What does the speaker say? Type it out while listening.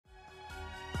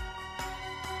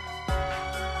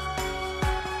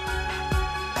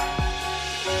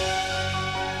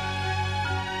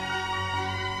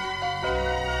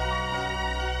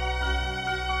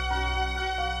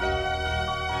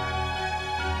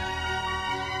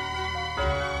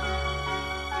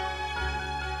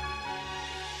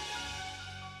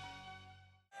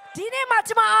mà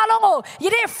chúng ta along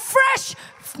yết fresh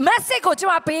message của chúng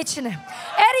ta page này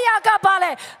area các bạn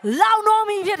này lao nó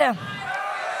mi biết đấy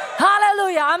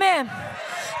hallelujah amen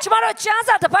chúng ta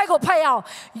chance à tập bài của phải ao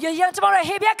giờ chúng ta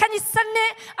hay biết cái gì sân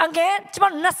này anh nghe chúng ta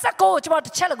nát sắc của chúng ta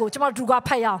chơi là của chúng ta du qua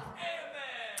phải ao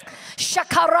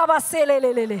shakaraba sele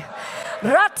le le le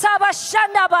rataba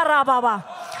shanda baraba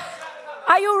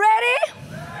are you ready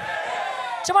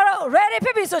chúng ta ready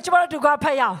phía bên chúng ta du qua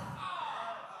phải ao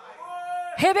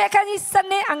hay biết cái gì sân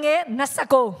này anh nghe nát sắc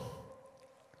của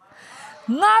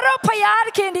ngaro phayar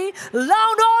kindi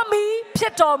lao no mi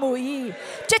phit tor mu yi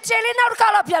che le naut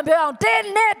ka la pyan pyo aung te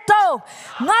ne to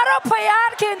ngaro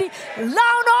phayar kindi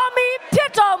lao no mi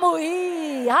phit tor mu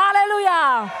yi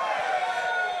hallelujah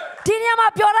ti nya ma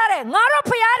pyo ra de ngaro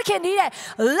phayar kindi de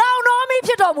lao no mi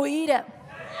phit tor mu yi de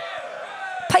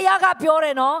phaya ka pyo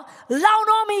de no lao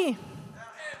no mi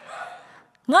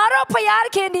ngaro phayar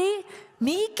kindi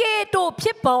mi ke to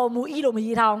phit paw mu yi lo ma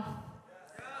yi thao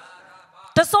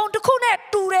the song to connect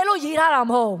to relo yira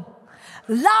home.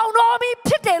 Lao no mi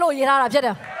pitelo yira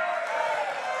jeda.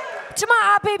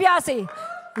 Chima apibiasi.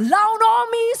 Lao no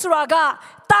mi suraga.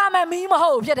 Tama mi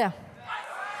maho jeda.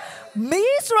 Mi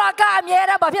suraga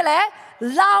miera bapele.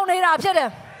 Lao nera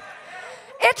jeda.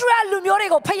 Etra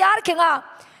lumiorigo payar kinga.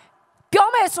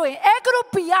 Piome swing. Egro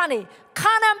piani.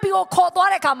 Kanam bio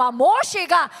kotorekama.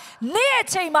 Moshega. Ne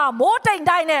chema. Motain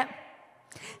dine.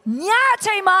 Nya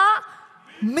chema.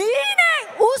 Meaning,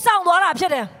 usang dora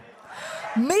pide.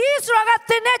 Means raga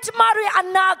tinet mari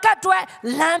anaka dwe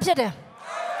lamp pide.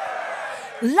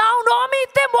 Lao no mi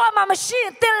tembo ma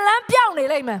machine tin lamp piao ne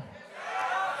lai me.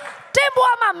 Tembo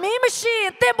ma mi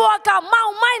machine tembo ka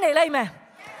mau mai ne lai me.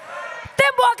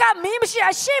 Tembo ka mi machine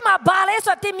a shi ma ba le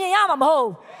so tin myin ya ma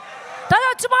mo. Da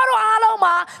jo chma ro a long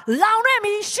ma lao ne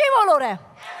mi shi mo lo de.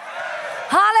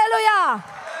 Hallelujah.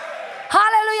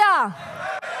 Hallelujah.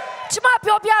 Chma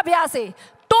pyo pya pya se.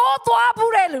 To toa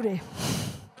pure lure.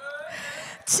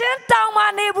 Chin tang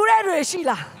ma ne pure lure shi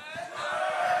la.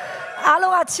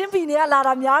 Alo a chin pi ne la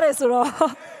ra mya de so ro.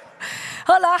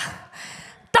ဟုတ်လား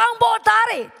တောင်ပေါ်သား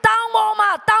တွေတောင်ပေါ်မှာ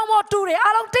တောင်ပေါ်တူတွေ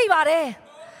အားလုံးတိတ်ပါတယ်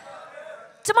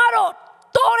ကျမတို့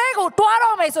တော်တဲ့ကိုတွား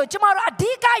တော့မယ်ဆိုကျမတို့အ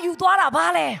ဓိကယူသွားတာဘာ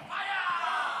လဲ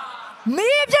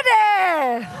မီးဖြစ်တယ်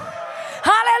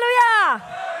ဟာလေလုယာ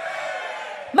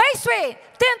မိတ်ဆွေ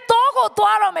တင်တော့ကို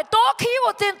တွားတော့မယ်တောခီး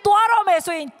ကိုတင်တွားတော့မယ်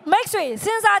ဆိုရင်မိတ်ဆွေစ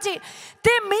ဉ်းစားကြည့်တ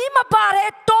င်မီးမပါတဲ့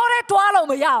တောတဲ့တွားလို့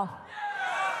မရအောင်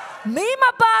မီးမ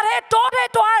ပါတဲ့တောတဲ့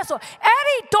တွားဆိုအဲ့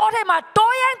ဒီတောထဲမှာတော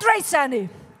ရိုင်းတရိတ်ဆန်နေ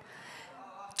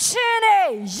ချင်းနေ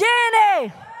ရင်နေ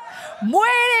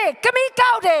မွေးနေကမိ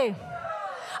ကောက်တယ်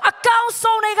အကောင်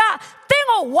ဆုံးတွေကတင်း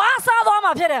ကိုဝါစားသွား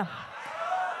မှာဖြစ်တယ်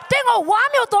တင်းကိုဝါ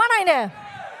မျိုးသွားနိုင်တယ်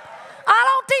အား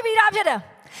လုံးသိပြီးသားဖြစ်တယ်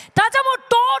ဒါကြောင့်မို့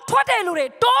တောထွက်တယ်လူတွေ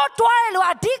တောတွားတယ်လူ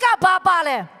အဓိကဘာပါ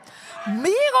လဲ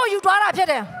မီးကိုယူသွားတာဖြစ်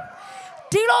တယ်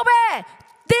ဒီလိုပဲ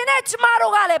တင်းနဲ့ကျမ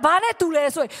တို့ကလည်းဘာနဲ့တူလဲ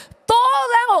ဆိုရင်တော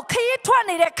လမ်းကိုခရီးထွက်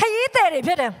နေတဲ့ခရီးသည်တွေ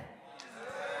ဖြစ်တယ်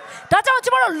ဒါကြောင့်ကျ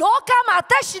မတို့လောကမှာအ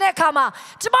သက်ရှင်တဲ့အခါမှာ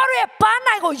ကျမတို့ရဲ့ပန်း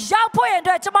နိုင်ကိုရောက်ဖို့ရ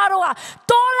တဲ့ကျမတို့က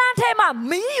တောလမ်းထဲမှာ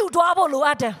မီးယူသွားဖို့လိုအ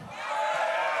ပ်တယ်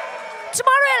ကျမ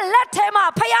တို့ရဲ့လက်ထဲမှာ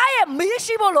ဖခင်ရဲ့မီး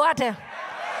ရှိဖို့လိုအပ်တယ်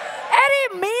အဲ့ဒီ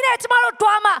မီးနဲ့ကျမတို့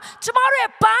တွားမှကျမတို့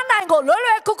ရဲ့ပန်းနိုင်ကိုလွယ်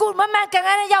လွယ်ကူကူမမှန်ကန်က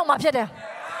န်နဲ့ရောက်မှာဖြစ်တယ်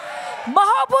မ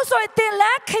ဟုတ်ဘူးဆိုရင်တင်လ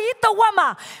န်းခရီးတစ်ဝက်မှာ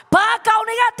ဘာကောင်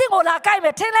တွေကတင့်ကိုလာကြိုက်မ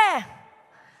ယ်ထင်လဲ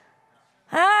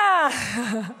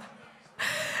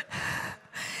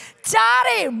ကြား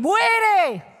ရမွေးတယ်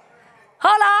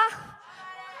ဟုတ်လား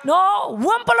နော်ဝ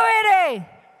မ်ပလွေတယ်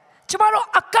ကျမတို့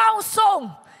အကောင်ဆုံး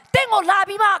တင်းကိုလာ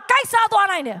ပြီးမှကြိုက်စားသွား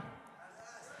နိုင်တယ်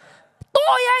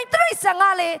တိုးရင်တရိတ်ဆန်က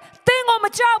လေတင်းကိုမ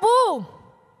ကြောက်ဘူး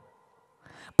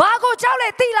ဘာကိုကြောက်လဲ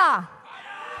သိလား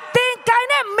တင်းကိုင်း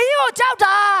နဲ့မီးကိုကြောက်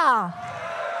တာ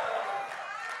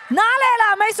နားလဲ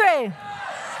လားမိတ်ဆွေ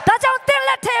ဒါကြောင့်တင်းလ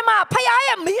က်ထဲမှာဖခင်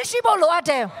ရဲ့မီးရှိဖို့လိုအပ်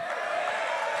တယ်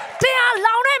တင်းဟာ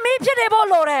လောင်တဲ့မီးဖြစ်နေဖို့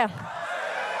လိုတယ်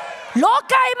လော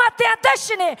ကီမှာတင်းသက်ရှ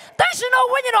င်နေသက်ရှင်တော့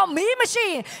ဝိညာဉ်တော်မီးမရှိ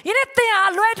ရင်ဒီတင်းဟာ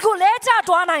အလွယ်တကူလဲကျ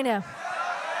သွားနိုင်တယ်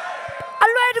အ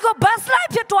လွယ်တကူဘတ်စလိုက်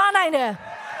ဖြစ်သွားနိုင်တယ်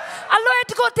အလွယ်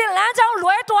တကူတင်းလမ်းကြောင်း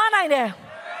လွဲသွားနိုင်တယ်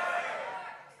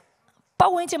ပ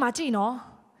တ်ဝန်းကျင်မှာကြည့်နော်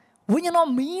ဝိညာဉ်တော်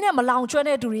မီးနဲ့မလောင်ကျွမ်း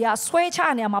တဲ့သူတွေကဆွဲချ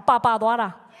နေမှာပါသွားတာ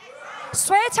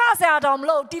ဆွဲချစရာတော့မ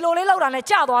လို့ဒီလိုလေးလောက်တာနဲ့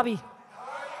ကြာသွားပြီ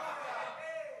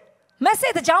မက်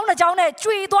ဆေ့တစ်ကြောင်းနဲ့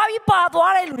ကြွေသွားပြီးပါ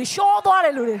သွားတဲ့လူတွေရှော့သွား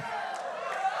တဲ့လူတွေ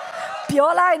ပြော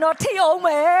လိုက်တော့ထိအောင်မ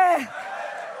ယ်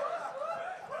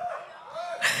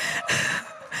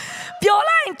ပြော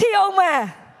လိုက်ထိအောင်မယ်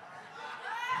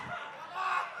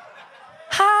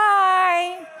Hi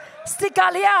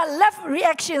Stikalia left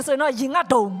reaction ဆိုတော့ရင်က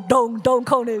ဒုံ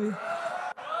ခုန်နေပြီ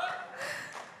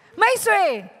မိတ်ဆွေ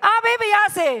အားပေးပါရ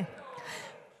စေ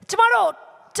ကျမ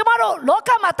တို့လောက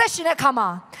မှာတက်ရှင်တဲ့အခါမှာ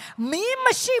မီးမ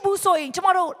ရှိဘူးဆိုရင်ကျမ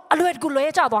တို့အလွယ်တကူလွဲ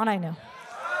ကျသွားနိုင်တယ်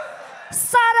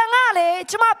စာရငါလေ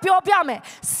ကျမပြောပြမယ်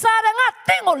စာရငါတ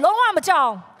င့်ကိုလုံးဝမကြော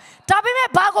က်ဒါပေမဲ့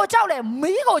ဘာကိုကြောက်လဲ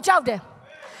မီးကိုကြောက်တယ်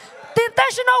တင်တ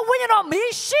က်ရှင်တော်ဝိညာဉ်တော်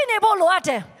မီးရှိနေဖို့လိုအပ်တ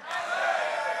ယ်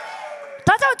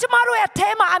ဒါကြောင့်ကျမတို့ရဲ့အဲ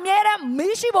မှာအမြဲတမ်း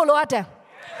မီးရှိဖို့လိုအပ်တယ်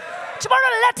ကျမ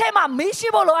တို့လက်ထဲမှာမီးရှိ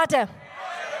ဖို့လိုအပ်တယ်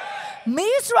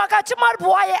မီးဆိုတာကကျမတို့ဘ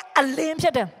ဝရဲ့အလင်းဖြ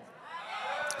စ်တယ်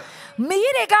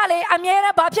မီးတွေကလေအမြဲတ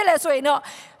မ်းဘာဖြစ်လဲဆိုရင်တော့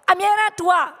အမြဲတမ်း तू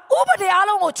ကဥပဒေအ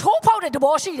လုံးကိုချိုးဖောက်တဲ့သ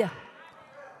ဘောရှိတယ်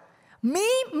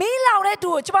မီးလောင်တဲ့ तू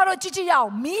ကိုကျမတို့ကြည့်ရအောင်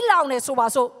မီးလောင်နေဆိုပါ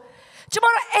စို့ကျမ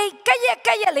တို့အိမ်ကက်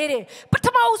လေးတွေပထ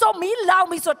မဦးဆုံးမီးလောင်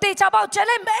ပြီဆိုတေချာပေါက်ကျန်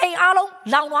တဲ့အိမ်အလုံး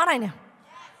လောင်သွားနိုင်တယ်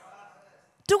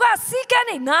သူကစီးကန်း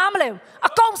နေနားမလဲအ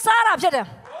ကုန်စားတာဖြစ်တယ်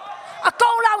အကု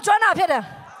န်လောင်ကျွမ်းတာဖြစ်တယ်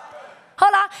ဟု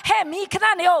တ်လားဟဲ့မီးခဏ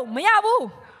နေအောင်မရဘူး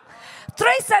တ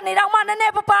ရိတ်ဆန်နေတော့မှနည်းန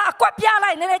ည်းပအကွက်ပြ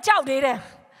လိုက်နည်းနည်းကြောက်သေးတယ်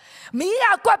မီးက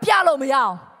အကွက်ပြလို့မရအော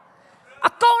င်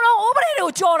အကုန်လုံးဥပဒေတွေ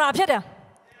ကိုကြော်တာဖြစ်တယ်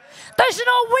တရှင်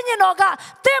တော်ဝိညာဉ်တော်က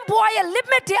သင်ဘဝရဲ့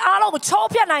limit တွေအားလုံးကိုချိုး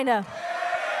ဖျက်နိုင်တယ်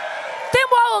သင်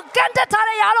ဘဝကိုကန်တက်ထား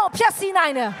တဲ့အားလုံးကိုဖျက်ဆီးနို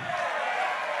င်တယ်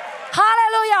ဟာလေ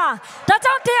လုယာဒါ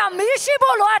ကြောင့်တင်မီးရှိ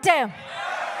ဖို့လိုအပ်တယ်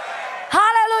ဟာ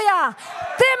လေလုယာ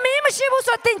သင်မီးမရှိဘူး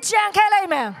ဆိုသင်ကြံခဲလိုက်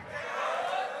မယ်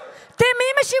တင်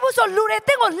မီးမရှိဘူးဆိုလူတွေတ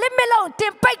င့်ကို limit လောက်တ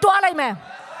င်ပိတ်သွားလိုက်မယ်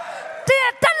တင်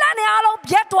တက်လန့်နေအားလုံး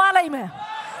ပြတ်သွားလိုက်မယ်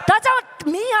ဒါကြောင့်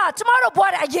မီးဟာကျမတို့ဘဝ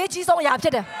ရဲ့အရေးကြီးဆုံးအရာဖြ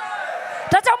စ်တယ်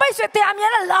ဒါကြောင့်မိတ်ဆွေတင်အမြဲ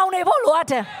တမ်းလောင်နေဖို့လိုအပ်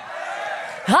တယ်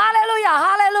ဟာလေလုယာ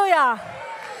ဟာလေလုယာ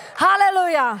ဟာလေလု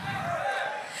ယာ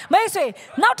မိတ်ဆွေ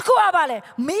နောက်တစ်ခုကပါလေ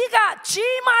မီးက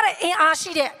ကြီးမားတဲ့အင်အား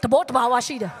ရှိတဲ့သဘောတဘာဝ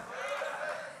ရှိတယ်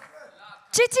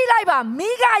ကြည့်လိုက်ပါ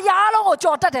မီးကရာလုံးကို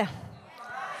ကြော်တတ်တယ်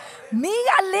မီးက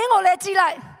လင်းကိုလည်းကြည့်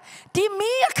လိုက်ဒီ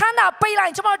မီးအခန်းသာပိတ်လို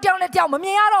က်ကျမတို့တယောက်နဲ့တယောက်မမြ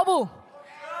င်ရတော့ဘူး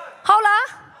ဟုတ်လား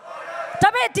ဒါ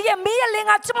ပေမဲ့ဒီမီးရဲ့လင်း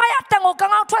ကကျမရဲ့အတန်ကိုကော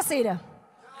င်းကောင်းထွက်စေတယ်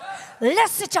လက်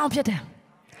စစ်ကြောင်ဖြစ်တယ်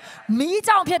မီး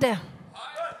ကြောင်ဖြစ်တယ်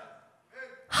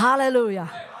ဟာလေလုယာ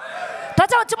ဒါ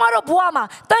ကြောင့်ကျမတို့ဘဝမှာ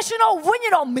တန်ရှင်တော်ဝိညာ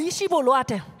ဉ်တော်မီးရှိဖို့လိုအပ်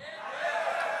တယ်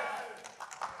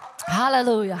ဟာလေ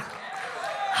လုယာ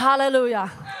ဟာလေလုယာ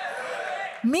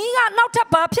မီးကနောက်ထပ်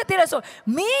ဘာဖြစ်သေးလဲဆို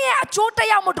မီးရဲ့အကျိုးတ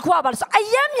ရားမှုတစ်ခုပါလို့ဆိုအ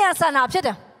ယံမြန်ဆန်တာဖြစ်တ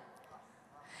ယ်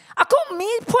အခု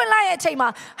မီးဖွင့်လိုက်ရဲ့အချိန်မှာ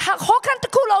ဟောကန်တ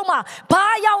စ်ခုလုံးမှာဘာ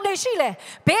အယောင်တွေရှိလဲ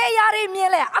ဘယ်အရာတွေမြင်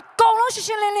လဲအကုန်လုံးရှင်း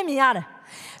ရှင်းလင်းလင်းမြင်ရတယ်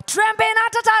ဒရမ်ဘယ်နာ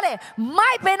တထားလဲ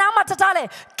မိုက်ဘယ်နာမှာတထားလဲ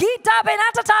ဂီတာဘယ်နာ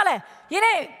တထားလဲယ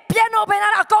နေ့ပီယနိုဘယ်နာ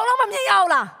အကုန်လုံးမမြင်ရအောင်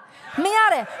လားမြင်ရ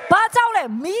တယ်ဘာကြောင့်လဲ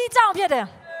မီးကြောင့်ဖြစ်တယ်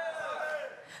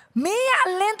မင်းရဲ့အ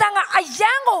လင်းတန်းကအ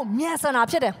ယံကိုမြန်ဆန်တာ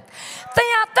ဖြစ်တယ်။သင်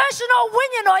ဟာတန်ရှင်တော်ဝိ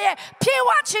ညာဉ်တော်ရဲ့ဖြည့်ဝ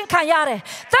ခြင်းခံရတယ်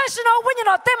။တန်ရှင်တော်ဝိညာဉ်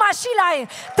တော်သင်မှာရှိလာရင်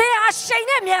သင်ဟာရှိန်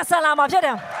နဲ့မြန်ဆန်လာမှာဖြစ်တ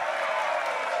ယ်။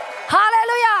ဟာလေ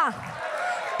လုယာ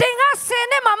။သင်ကဆယ်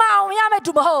နှစ်မှမအောင်ရမယ်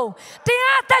သူမဟုတ်။သင်က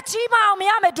အသက်ကြီးမှအောင်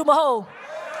ရမယ်သူမဟုတ်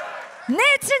။နေ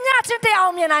ချင်းညချင်းတဲ့အော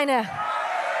င်မြင်နိုင်တယ်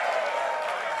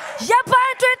။ရပ်ပို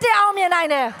င်းတွင်တဲ့အောင်မြင်နိုင်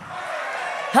တယ်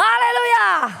။ဟာလေလုယာ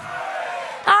။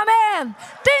အာမင်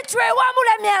တင်ချွေဝမှု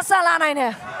လည်းမြန်ဆန်လာနိုင်တ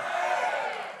ယ်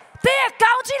တင်ရဲ့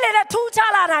ကောင်းကြီးလည်းထူး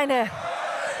ခြားလာနိုင်တယ်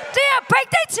တင်ရဲ့ဘိတ်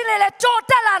သိက်ခြင်းလည်းကြော်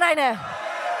တက်လာနိုင်တယ်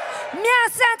မြန်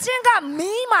ဆန်ခြင်းက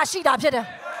မီးမှရှိတာဖြစ်တယ်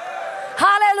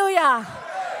ဟာလေလုယာ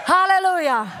ဟာလေလု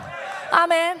ယာအာ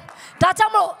မင်ဒါကြော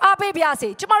င့်မလို့အားပေးပါစေ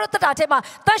ကျမတို့တက်တာထဲမှာ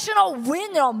တန်ရှင်တော်ဝိ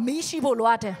ညာဉ်တော်မီးရှိဖို့လို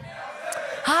အပ်တယ်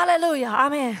ဟာလေလုယာအာ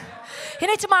မင်ဒီ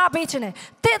နေ့ကျမအားပေးခြင်းနဲ့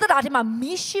တဲ့တက်တာထဲမှာ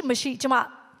မီးရှိမရှိကျမ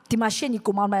ဒီမှာရှင်းကြီး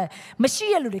ကိုမောင်းမယ်မရှိ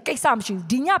ရလူတွေကိစ္စမရှိဘူး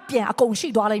ဒီညပြန်အကုန်ရှိ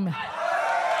သွားလိမ့်မယ်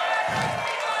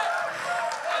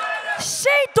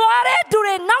ရှိသွားတဲ့သူ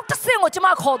တွေနောက်တစ်ဆင့်ကိုကျွန်မ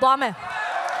ခေါ်သွားမယ်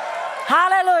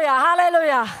Hallelujah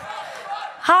Hallelujah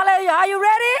Hallelujah Are you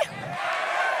ready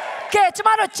ကဲကျွန်မ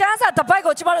တို့ချမ်းသာတစ်ပိုက်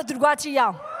ကိုကျွန်မတို့သူကကြည့်ရအော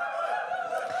င်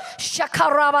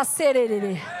Shakaraba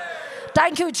serere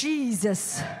Thank you Jesus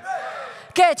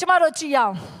ကဲကျွန်မတို့ကြည့်ရအော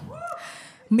င်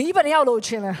မီးဘယ်ရောက်လို့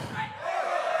ချင်းလဲ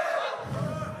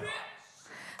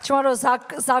ကျွန်တော်တို့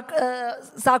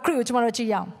ဇာခရီကိုကျွန်တော်တို့ကြည့်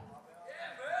ရအောင်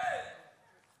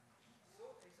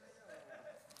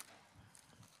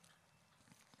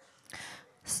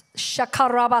ရှကာ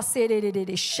ရာဘာစေ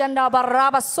ရေရှန်ဒါဘာရာ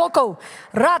ဘာဆိုကို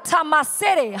ရာတာမ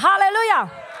စေရေဟာလေလုယာ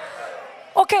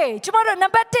โอเคကျွန်တော်တို့နံ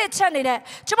ပါတ်1ချက်နေနဲ့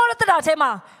ကျွန်တော်တို့တက်တာထဲ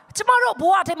မှာကျမတို့ဘ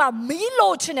ဝထဲမှာမီး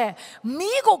လိုချင်တယ်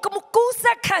မီးကိုကူးဆ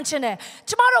က်ခံချင်တယ်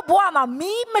ကျမတို့ဘဝမှာ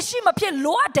မီးမရှိမဖြစ်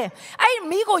လိုအပ်တယ်အဲ့ဒီ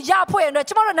မီးကိုရဖို့ရတဲ့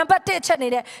ကျမတို့နံပါတ်1ချက်နေ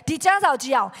တဲ့ဒီကျမ်းစာကြ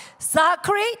ည့်အောင်ဇာခ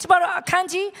ရီကျမတို့အခန်း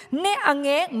ကြီး2အင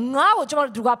ယ်9ကိုကျမ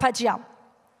တို့ဒီကဖတ်ကြည့်အောင်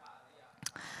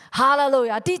ဟာလေလု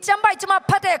ယာဒီကျမ်းပိုက်ကျမ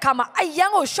ဖတ်တဲ့အခါမှာအယံ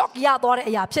ကို shock ရသွားတဲ့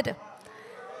အရာဖြစ်တယ်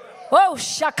ဟို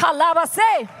ရှာခလာဘာ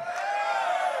စေ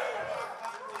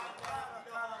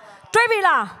တွေ့ပြီ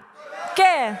လား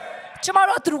ကဲကျမ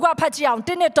တို့သူကဖတ်ကြည့်အောင်တ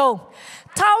င်းနဲ့တုံး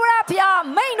ထာဝရဘုရား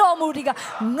မိန်တော်မူဒီက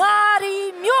ငါဒီ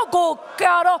မြို့ကိုက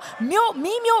တော့မြို့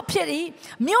မီးမြို့ဖြစ်၏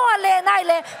မြို့အလယ်၌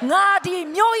လည်းငါဒီ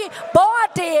မြို့၏ဘောအ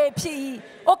တေဖြစ်၏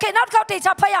โอเคနောက်တစ်ခေါက်တေ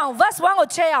ချာဖတ်ရအောင် verse 1ကို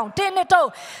ချဲအောင်တင်းနဲ့တုံး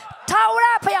ထာဝရ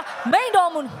ဘုရားမိန်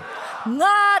တော်မူ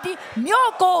ငါဒီ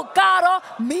မြို့ကိုကတော့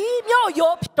မီးမြို့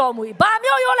ရိုးဖြစ်တော်မူ၏ဘာ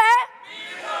မြို့ရိုးလဲ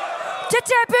ကြက်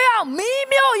ကြက်ပြောအောင်မီး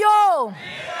မြို့ရိုး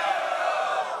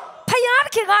ဖယား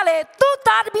ခင်ကလေသူ့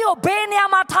သားသမီးကိုဘယ်နေရာ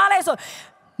မှာထားလဲဆို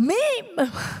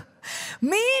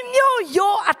မီးမြို့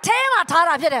ရိုးအထဲမှာထား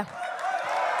တာဖြစ်တယ်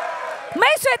မိ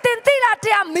တ်ဆွေတင်သိလားတ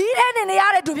ရားမီးထဲနေရ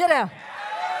တဲ့သူဖြစ်တယ်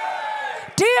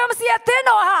ဒီအမစီအတင်း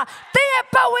တော်ဟာတင်းရဲ့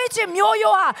ပတ်ဝန်းကျင်မျိုး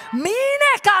ရိုးဟာမီး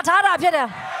နဲ့ကာထားတာဖြစ်တယ်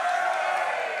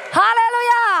ဟာလေလု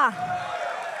ယာ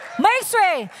မိတ်ဆွေ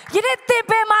ယနေ့တင်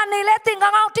ပင်မှာနေလဲတင်ကော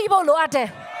င်းကောင်းတီးဖို့လိုအပ်တယ်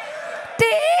တ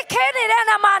င်ခဲနေတဲ့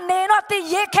နာမှာနေတော့တင်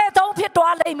ရေခဲသုံးဖြစ်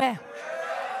သွားလိမ့်မယ်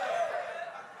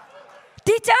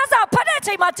ဒီကျမ်းစာဖတ်တဲ့အ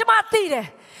ချိန်မှာကျမသိတယ်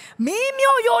မီး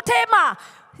မျိုးရိုးထဲမှာ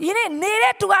ယနေ့နေ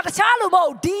တဲ့သူကတခြားလူမဟု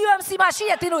တ် DUMC မှာရှိ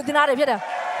တဲ့တင်တို့တင်သားတွေဖြစ်တယ်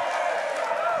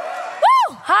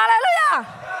ဟာလေလုယာ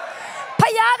ဖ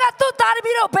ယားကသူ့သားသ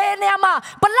မီးတို့ဘယ်နေရာမှာ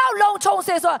ဘလောက်လုံခြုံ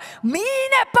စေဆိုမီး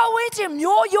နဲ့ပတ်ဝန်းကျင်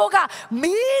မျိုးရိုးက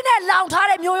မီးနဲ့လောင်ထား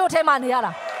တဲ့မျိုးရိုးထဲမှာနေရ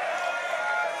တာ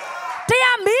တ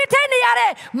ရားမီးထဲနေရ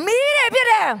တဲ့မီးတွေဖြစ်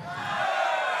တယ်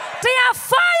တရား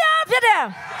fire ဖြစ်တယ်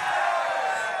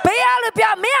ဘယ်ရလို့ပြ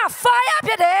မင်းက fire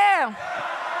ဖြစ်တယ်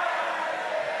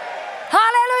ဟာ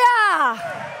လေလုယာ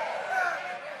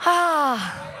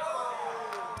ဟာ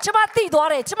ကျမသိသွား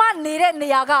တယ်ကျမနေတဲ့နေ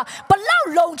ရာကဘလောက်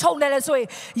လုံခြုံတယ်လဲဆိုရင်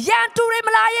ရန်သူတွေမ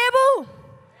လာရဲဘူး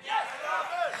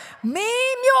မ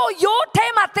င်းမျိုးရိုးထဲ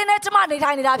မှာတင်းနေကျမနေ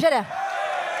ထိုင်နေတာဖြစ်တယ်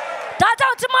ဒါကြော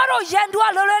င့်ကျမတို့ရန်သူက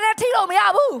လွယ်လွယ်နဲ့ထိလို့မရ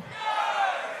ဘူး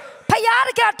ဖယား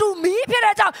ကတူမီးဖြစ်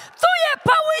တဲ့ကြောင့်သူ့ရဲ့ပ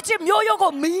တ်ဝန်းကျင်မျိုးရိုး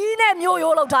ကိုမီးနဲ့မျိုး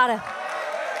ရိုးလောက်ထားတယ်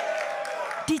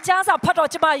ဒီကျမ်းစာဖတ်တော့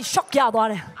ကျမ shock ရသွား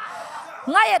တယ်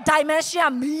ငါရဲ့ dimension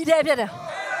ကမီးတဲ့ဖြစ်တယ်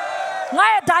ငါ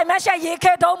ရဲ့ dimension ရေ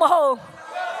ခဲတုံးမဟုတ်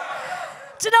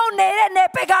ကျွန်တော်နေတဲ့နေ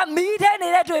ပက်ကမီးထဲနေ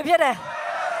တဲ့တွေ့ဖြစ်တယ်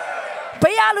ဘ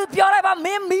ယ်ရလူပြောလိုက်ပါမ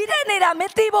င်းမီးထဲနေတာမ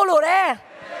င်းသိဖို့လိုတယ်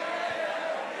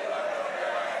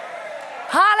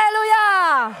ဟာလေလုယာ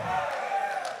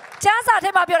ကျမ်းစာထဲ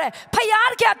မှာပြောတယ်ဖ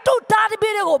ယားကတူတာတပ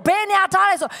ည့်တွေကိုဘယ်နေရာထား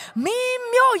လဲဆိုမီး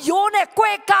မျိုးရိုးနဲ့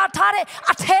ကွဲကာထားတဲ့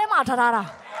အထဲမှာထားတာ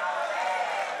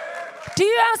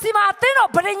DMC မှာအတင်းတော့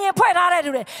ဗရင်ရင်ဖွဲ့ထားတဲ့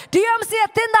လူတွေ DMC အ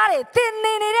တင်းသားတွေတင်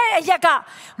နေနေတဲ့အရက်က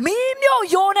မီးမြို့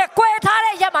ရိုးနဲ့ကွဲထား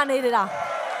တဲ့ရက်မှာနေနေတာ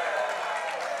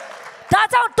ဒါ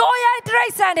ကြောင့်တိုးရိုင်းဒရိ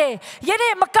တ်ဆန်တွေယ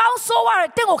နေ့မကောင်းဆိုးရတ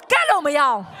ယ်တင်းကိုကက်လို့မရ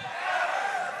အောင်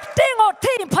တင်းကို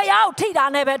ထိဖယားကိုထိတာ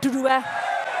နဲ့ပဲအတူတူပဲ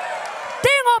တ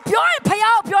င်းကိုပြောရင်ဖ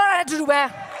ယားကိုပြောတာနဲ့အတူတူပဲ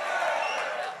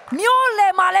မျိုးလေ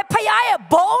မှာလဲဖယားရဲ့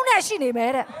ဘုံနဲ့ရှိနေမ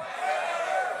ယ်တဲ့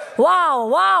ဝေါ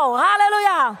ဟာလေလု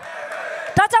ယာ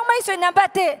ဒါကြောင့်မိတ်ဆွေနံပါ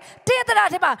တ်1တင်းတရာ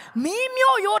ထဲမှာမီး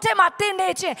မျိုးရိုးထဲမှာတင်းနေ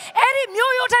ခြင်းအဲ့ဒီ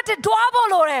မျိုးရိုးထက်တွားဖို့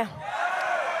လိုတယ်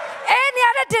အဲ့နေရာ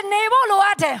တဲ့တင်းနေဖို့လိုအ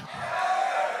ပ်တယ်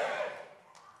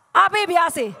အပေးပြ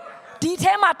စေဒီ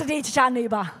ထဲမှာတတိချာနေ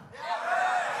ပါ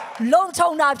လုံ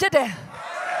ခြုံတာဖြစ်တယ်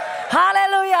ဟာလေ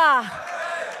လုယာ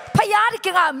ဖယားက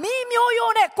မီးမျိုး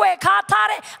ရိုးနဲ့ကွယ်ခါထား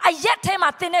တဲ့အရက်ထဲမှာ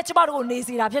တင်းနေကျမတို့ကိုနေ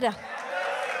စီတာဖြစ်တယ်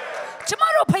ကျမ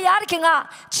တို့ဖယားက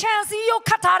ခြံစည်းရိုး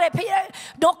ခတ်ထားတဲ့ဖယား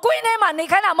တော့ကွင်းထဲမှာနေ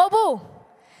ခိုင်းတာမဟုတ်ဘူး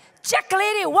ချက်က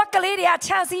လေးတွေဝက်ကလေးတွေက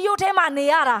ခြံစည်းရိုးထဲမှာနေ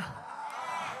ရတာ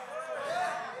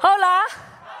ဟုတ်လား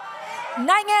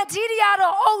နိုင်ငံကြီးတွေက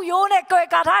တော့အုပ်ရိုးနဲ့ကြွယ်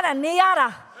ကာထားတာနေရတာ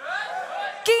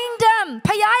kingdom ဖ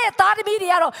ယားရဲ့သားသမီးတွေ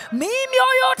ကတော့မီး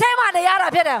မျိုးရိုးထဲမှာနေရတာ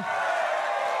ဖြစ်တယ်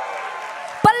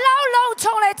ဘလောက်လုံး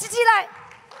ချုံလဲကြည့်လိုက်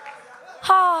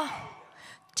ဟာ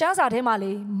ကျမ်းစာထဲမှာ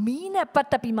လေမီးနဲ့ပတ်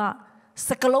သက်ပြီးမှစ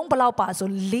ကလုံးဘလောက်ပါဆို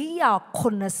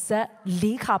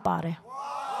484ခါပါတယ်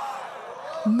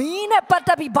မီးနဲ့ပတ်သ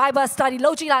က်ပြီး Bible study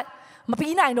လုပ်ကြည့်လိုက်မ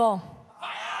ပြီးနိုင်တော့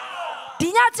ဒီ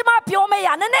ညကျမပြောမယ့်ရ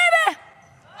နည်းနည်းပဲ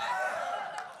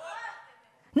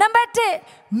နံပါတ်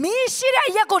1မီးရှိတဲ့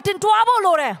ရက်ကိုတင်တွားဖို့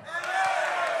လိုတယ်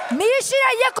မီးရှိ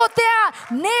တဲ့ရက်ကိုတင်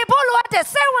နေဖို့လိုတယ်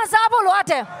စိတ်ဝင်စားဖို့လို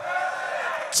တယ်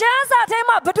ကျမ်းစာထဲ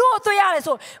မှာဘုဒ္ဓကိုတွေ့ရတယ်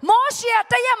ဆိုမောရှေ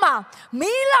တရက်မှာ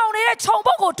မီးလောင်နေတဲ့ခြုံ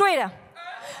ပုတ်ကိုတွေ့တယ်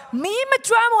မီးမ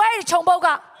ကျွမ်းဘူးအဲ့ဒီခြုံပုတ်က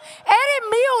အဲ့ဒီ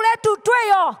မီးကိုလည်းသူတွေ့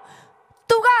ရော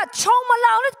သူကခြုံမ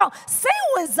လောင်တဲ့ကြောင့်စိတ်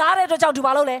ဝင်စားတဲ့အတွက်ကြောင့်သူ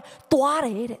ဘာလုပ်လဲတွားတ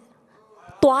ယ်တဲ့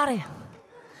တွား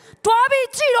ပြီး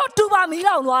ကြည့်တော့သူပါမီး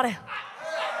လောင်သွားတယ်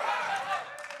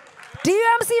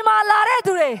DMC မှာလာတဲ့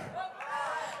သူတွေ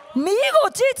မီးကို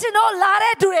ကြည့်ချင်တော့လာ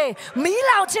တဲ့သူတွေမီး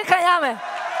လောင်ချင်ခံရမယ်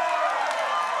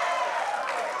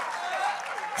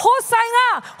ဟိုဆိုင်က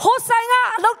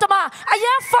အလုပ်တမအရ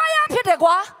င် fire ဖြစ်တယ်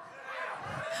ကွာ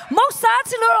မုတ်စား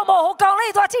ချင်လို့တော့မဟုတ်ဟိုကောင်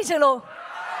လေးသွားကြည့်ချင်လို့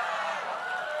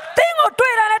တင်း ကို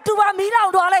တွေ့တာနဲ့သူပါမီးလော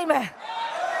င်သွားလိုက်မယ်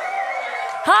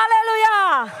ဟာလေလုယာ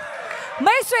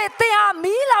မိတ်ဆွေသင်ဟာ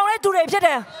မီးလောင်တဲ့သူတွေဖြစ်တ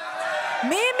ယ်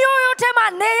မီးမျိုးရိုးထဲမှာ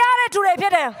နေရတဲ့သူတွေဖြ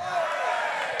စ်တယ်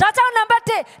ဒါကြောင့်နံပါတ်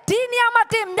1ဒီနေရာမှာ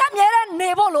တင်မြတ်မြဲတဲ့နေ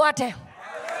ဖို့လိုအပ်တယ်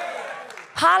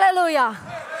ဟာလေလုယာ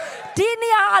ဒီနေ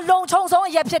ရာအလုံးချုံဆုံး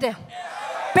အရက်ဖြစ်တယ်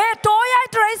ဘယ်တော့ရိုက်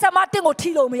တရိတ်ဆာမတင်ကိုထီ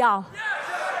လို့မရအောင်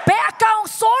ဘယ်အကောင်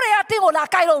စိုးတွေကတင်ကိုလာ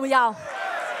ကြိုက်လို့မရအောင်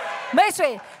မိတ်ဆွေ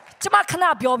ကျမခဏ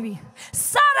ပြောပြီး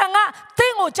စာရငါတ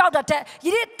င်းကိုကြောက်တဲ့ရ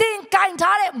ည်တင်ကင်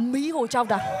ထားတဲ့မီးကိုကြောက်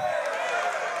တာ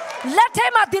လက်ထဲ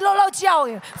မှာဒီလိုလောက်ကြောက်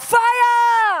ရင် fire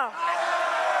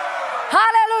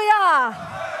hallelujah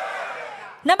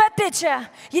နံပါတ်1ချက်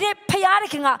ရည်ဖျားတဲ့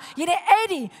ခင်ကရည်အဲ့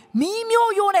ဒီမီး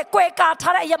မျိုးရိုးနဲ့ကွယ်ကာ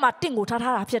ထားတဲ့အရက်မှာတင့်ကိုထား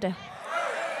တာဖြစ်တယ်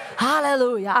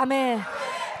hallelujah amen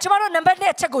ကျမတို့နံပါတ်2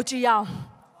ချက်ကိုကြည့်ရအောင်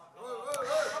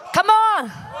come on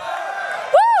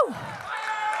woo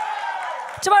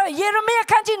ကျမတို့ယေရမိအ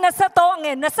ခန်းကြီး23င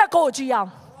ယ်29ကိုကြည့်ရအောင်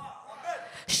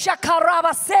ရှခရာ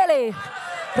ဘာဆဲလေ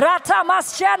ရာတာမတ်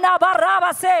ရှနာဘာရာ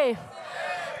ဘာဆဲ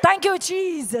thank you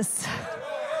jesus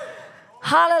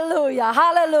hallelujah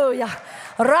hallelujah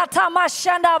Rata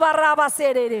mashanda baraba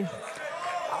sere.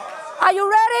 Are you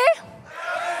ready?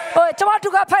 Oh, chama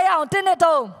tuka phaya on tin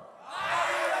to.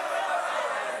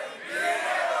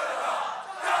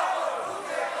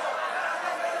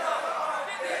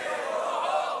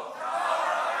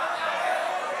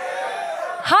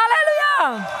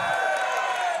 Hallelujah.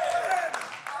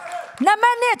 နမ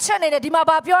နဲ့ချက်နေတယ်ဒီမှာ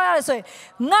ဘာပြောရလဲဆိုရင်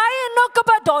ငါရဲ့နှုတ်ကပ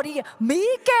တ်တော်ဒီ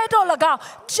မီးကဲတော့၎င်း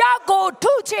ကြောက်ကို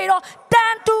ထုချေတော့တ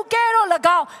န်တူကဲတော့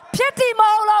၎င်းဖြစ်တည်မ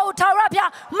ဟုတ်လို့ထာဝရဘု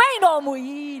ရားမိန်တော်မူ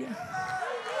၏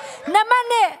တဲ့နမ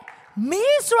နဲ့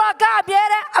မီးစွာကအပြဲ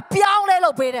တဲ့အပြောင်းလဲ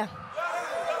လုပ်ပေးတယ်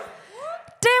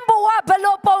တင်ဘဝဘ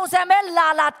လို့ပုံစံပဲ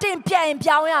လာတင်ပြန်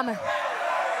ပြောင်းရမယ်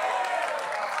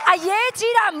အရေး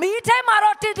ကြီးတာမီးထဲမှာ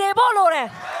တော့တည်ဖို့လိုတယ်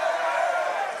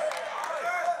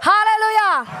ဟာလေလုယာ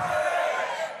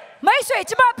မိတ်ဆွေ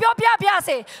ကျမပြောပြ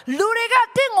စေလူတွေက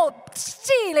တင့်ကိုကြ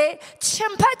ည့်လေချ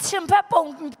င်ဖက်ပုံ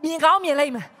မြင်ကောင်းမြင်လို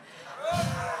က်မယ်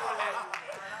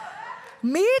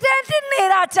မိတဲ့တင်နေ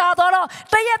တာကြာတော့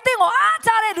တရက်တင့်ကိုအား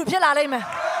ထားတဲ့လူဖြစ်လာလိမ့်မယ်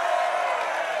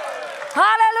ဟာ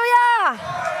လေလုယာ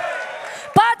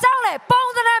ဘာကြောင့်လဲပုံ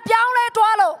စံပြောင်းလဲ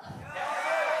သွားလို့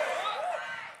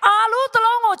အာလူတ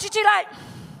လုံးကိုကြည့်လိုက်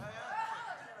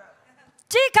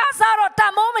ကြည့်ခါစားတော့တ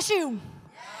မိုးမရှိဘူး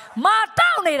မာ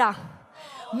တောင်းနေတာ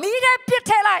မီးတဲ့ပြစ်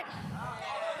ထဲလိုက်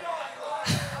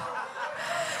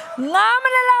9မိ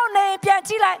နစ်လောက်နေပြန်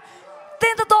ကြည့်လိုက်တ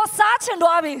င်းတော်စားချင်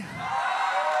သွားပြီ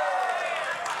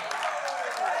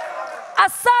အ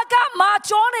စကမာ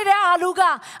ချောနေတဲ့အာလူက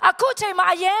အခုချိန်မှာ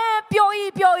အရင်ပျော်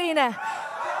ဤနဲ့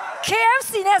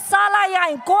KFC နဲ့စားလိုက်ရရ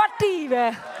င်ကိုတီးပဲ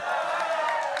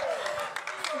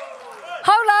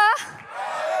ဟုတ်လား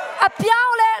အပြော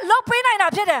င်းလဲလုတ်ပေးနိုင်တာ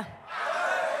ဖြစ်တယ်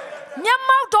မျက်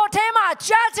မှောက်တော်ထဲမှာ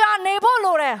ကြာနေဖို့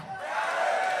လိုတယ်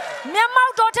မျက်မှော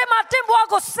က်တော်ထဲမှာတင်ဘွား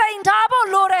ကိုစိန်ထားဖို့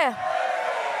လိုတယ်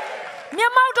မျ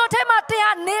က်မှောက်တော်ထဲမှာတင်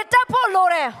ဟာနေတတ်ဖို့လို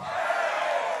တယ်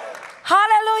ဟာ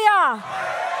လေလုယာ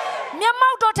မျက်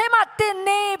မှောက်တော်ထဲမှာတင်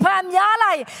နေဖန်များလာ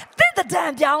ရင်တစ်တံ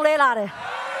ပြောင်းလဲလာတယ်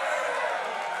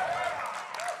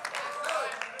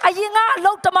အရင်ကအ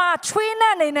လုတ်တမချွေး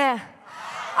နဲ့နေနဲ့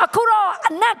အခုတော့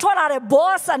အနက်ထွက်လာတယ်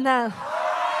ဘောဆန်နန်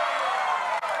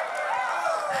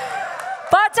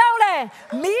ဘာကြောင့်လဲ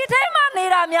မီးထဲမှာနေ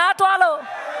တာများသွားလို့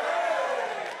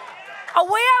အ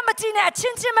ဝေးကမကြည့်နဲ့အချ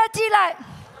င်းချင်းပဲကြည့်လိုက်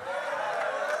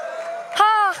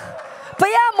ဟာဘ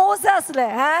ယ်ကမိုးဆက်လဲ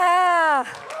ဟာ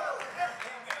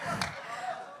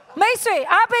မိတ်ဆွေ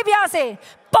အားပေးပြစေ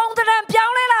ပုံတံပြော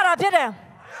င်းလဲလာတာဖြစ်တယ်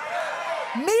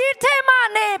မီးထဲမှာ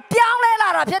နေပြောင်းလဲလာ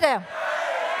တာဖြစ်တယ်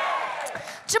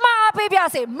ကျမအားပေးပြ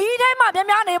စေမီးထဲမှာ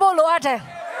များနေဖို့လိုအပ်တယ်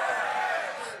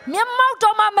မျက်မှောက်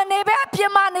တော်မှာမနေပဲအပြ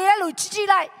င်မှာနေရလို့ကြည့်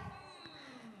လိုက်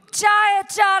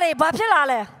ကြားတယ်ဘာဖြစ်လာ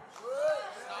လဲ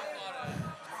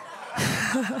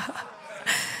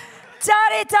ကြား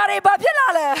တယ်ဘာဖြစ်လာ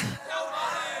လဲ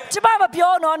ကျမမ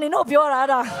ပြောတော့နင်တို့ပြော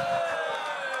တာ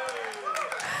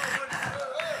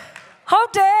ဟု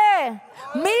တ်တယ်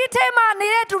မီးထဲမှာနေ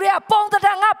တဲ့သူတွေကပုံ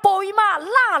တံကပိုပြီးမှ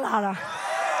လှလာတာ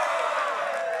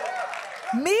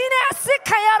မီးနဲ့အစစ်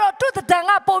ခံရတော့သူ့တံ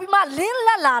ကပိုပြီးမှလင်းလ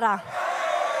က်လာတာ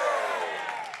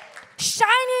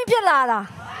shining ဖြစ်လာတာ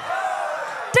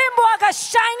တင်ဘွားက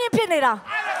shining ဖြစ်နေတာ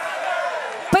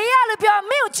ဘယ်ရလဲပြော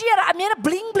မင်းကိုကြည့်ရတာအမြဲတမ်း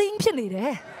bling bling ဖြစ်နေတ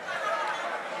ယ်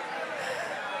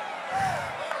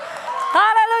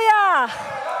hallelujah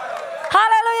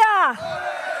hallelujah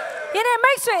ယနေ့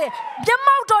မိတ်ဆွေမျက်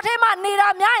မှောက်တော်ထဲမှာနေတာ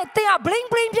များရင်တင်က bling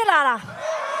bling ဖြစ်လာတာ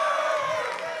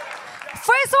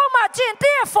Facebook မှာကျင့်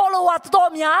တဲ့ follower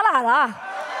တော်များလာတာ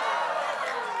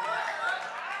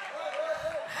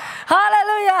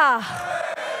Hallelujah.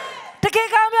 The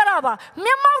Kekamyaraba,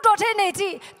 Mimau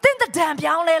Doteneti, then the damn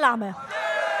young lame.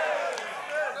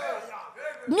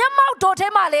 Mimau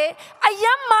Dotemale, a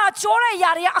young machore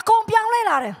yari, a compiang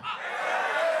lare.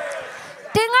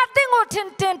 Tinga tingo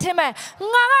tintime,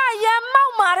 Naga yam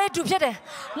mare to pete,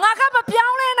 Naga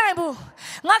piang naibu,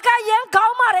 Naga yam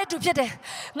gaumare to pete,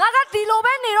 Naga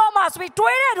tilobeni romas with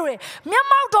 20,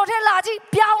 Mimau Dotelaji,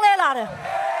 piang lare.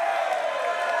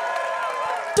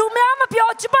 To me, I'm a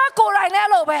pure chibaco right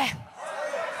now.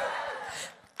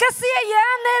 Cassia,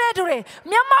 yeah, Nedre,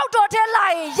 Miamau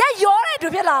Dotelai, yeah, you're to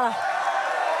be la.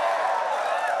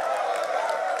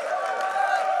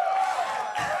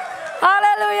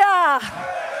 Hallelujah.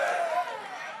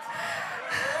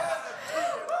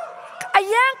 A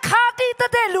young carty the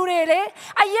day lure,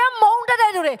 a young mount the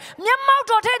day, Miamau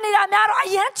Dotenira, a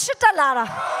young chitalara.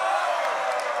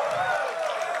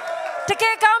 Take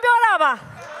a cambio lava.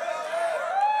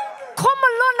 Come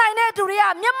alone, I need to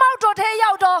read. Miamau Dote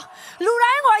Yaudo,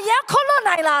 Lurango, Yan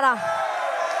Colonai Lara.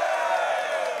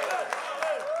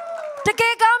 The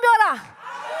gay Gambiola.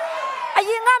 A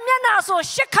young man, so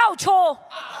shake out cho.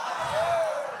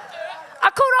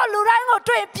 A curo Lurango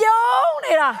to a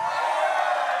pionera.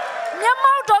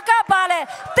 Miamau Doga Bale,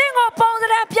 Tingo Pond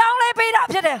and Pione paid up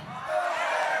to them.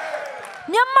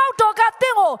 Miamau Doga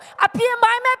Tingo, a pian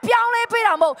by me Pione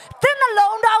Pedamo, then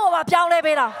alone down of a Pione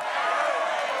Peda.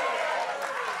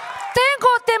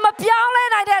 Tengo tema piale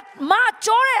na that ma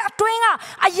chore atwinga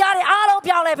ayare alo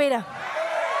piale beda.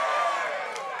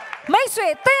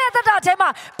 Maiswe te ta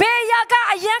tema be yaga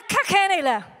ayan khakhe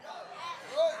le.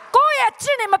 Ko ya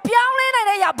chin ne ma piale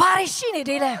na ya bari shi ni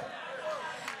de le.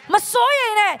 Ma so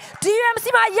yin ne DMC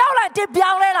ma yaw la de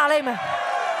piale la lai me.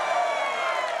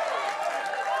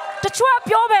 The chua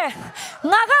pyo be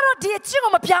nga ga ro di chin ko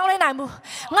ma piale nai mu.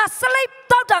 Nga slip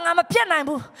tao da nga ma pian nai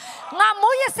mu. Nga mo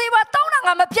ye se ba tao na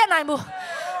nga ma pian nai mu.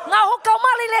 Now who come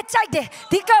on let chide,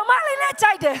 the come on let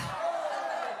chide.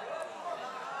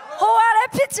 Who are a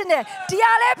pitching it, the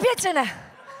are pitching it.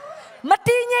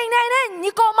 Matini,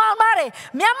 Nico Malmare,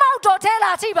 Miamau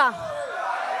Dotella Tiba.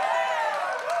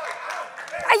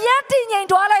 A yanting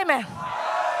to Alame.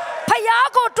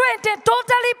 Payago 20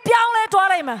 totally piano to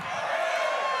Alame.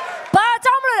 But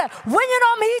when you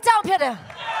know me, down Peter.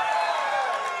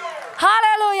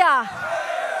 Hallelujah.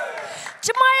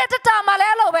 Chimaya the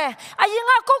Tamalelo, a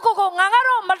young coco,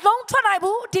 Nagaro, Malong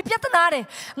Tanabu, Dipiatanare,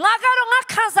 Nagaro,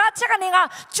 Nakaza, Chakaninga,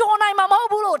 Jonai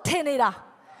Mamobulo, Tenida.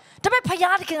 To be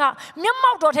Payatica,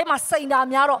 Miamau Dotema Saina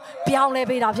Miaro, Piano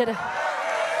Beda. Then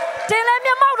let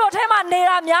Miamau Dotema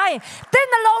Nera Miai, then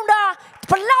the Londa,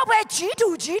 Palawe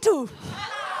G2.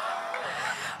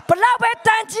 Palawe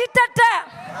Tanjita.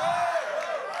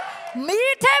 Me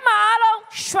Tema Alo,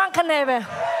 Shrankaneve.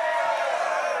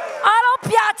 Alo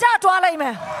piacha to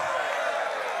alame.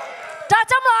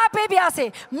 Tachamla baby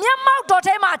ase. Miamau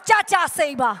dotema chacha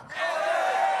seba.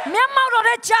 Miamau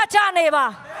dote chacha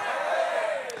neba.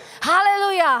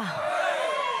 Hallelujah.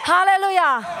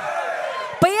 Hallelujah.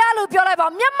 Pialu piola ba.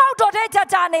 Miamau dote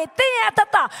chacha ne. Tiya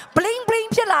tata. Bling bling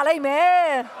pila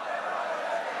lame.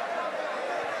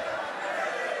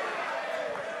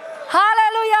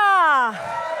 Hallelujah.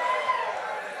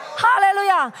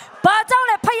 Hallelujah. Batang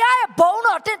le paya bone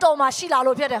or tinto machila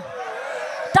lopeda.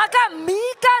 Taka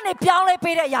mika ne piano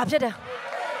peda yapeda.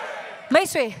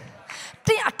 Maysway.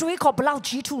 They are to equal below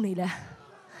G2 nile.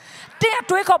 They are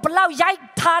to equal below Yai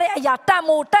Tare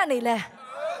Yatamo Tanile.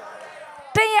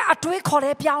 They are to equal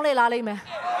a piano lalime.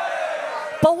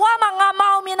 But Wamanga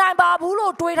Maumina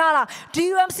Babulo to it.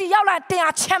 DUMC Yala, they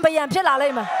are champion Pilla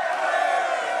lame.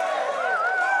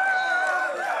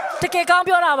 Take a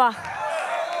campion.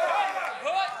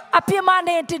 Appear my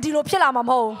name to Dilo Pilama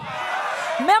Mo.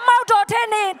 Memau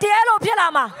Dotene, Dielo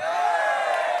Pilama.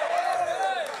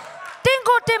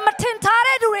 Tingo de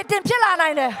Matintare do it in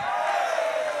Pilana.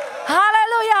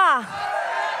 Hallelujah.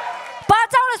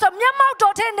 But some Memau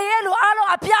Dotene, Alo,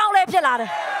 a piano pillar.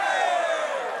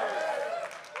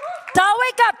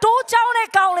 Daweka, do Jown a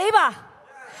cow labor.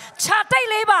 Chate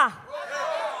labor.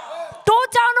 Do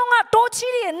Jownunga, do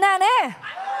chili, nane.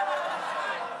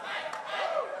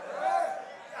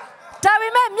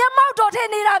 David, Miamau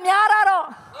Dotenira Miararo.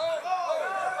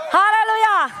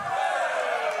 Hallelujah.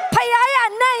 Payaya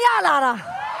Nayala.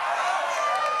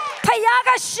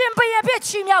 Payaga Shimpe a bit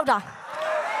chimyauda.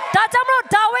 Datamro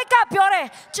Daweka Piore,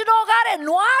 Chinogare,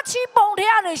 Noachi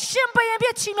Bondian, Shimpe a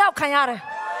bit chimyau Kayare.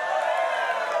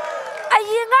 A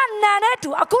yinga nanetu,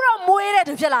 Akura Muere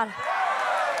to Pilar.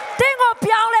 Tingo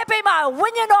Piale Pema,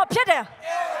 when you know Peter.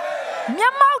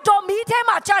 Miamau do meet him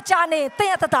at Chachane,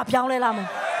 Theatre Piale Lama.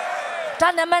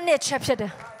 Tanamane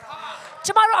chapter. ကျ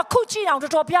မတို့အခုကြည့်အောင်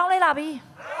တော်တော်ပြောင်းလဲလာပြီ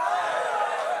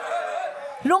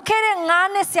လွန်ခဲ့တဲ့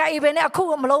9နှစ်ဆရာအေဘယ်နဲ့အခု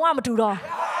မလုံးဝမတူတော့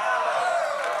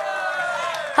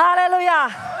ဟာလေလုယာ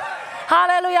ဟာ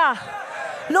လေလုယာ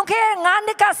လွန်ခဲ့တဲ့9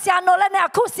နှစ်ကဆရာနော်လက်နဲ့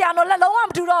အခုဆရာနော်လက်လုံးဝ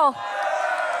မတူတော့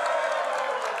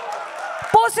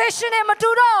position နဲ့မတူ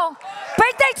တော့ဘိ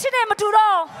တ်တိတ်ချင်းနဲ့မတူ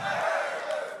တော့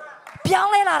ပြော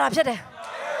င်းလဲလာတာဖြစ်တယ်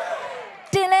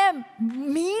တင်လဲ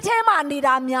မီးထဲမှာနေ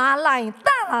တာများလိုက်တ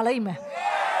န့်လာလိမ့်မယ်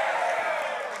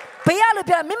ဘေးရလို့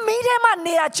ပြောမီးထဲမှာ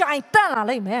နေတာကြိုင်တန့်လာ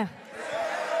လိမ့်မယ်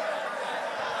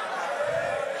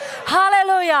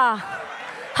hallelujah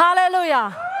hallelujah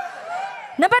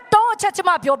နံပါတ်3အချက်ကျမ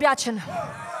ပြောပြချင်တယ်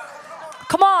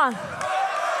come on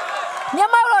ည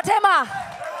မောက်တော့ထဲမှာ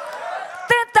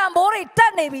တင်တန်ဘိုးတွေတ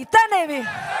က်နေပြီတက်နေပြီ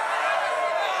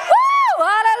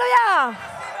hallelujah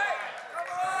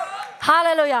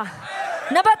hallelujah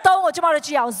နံပါတ်3ကိုကျမတို့ကြ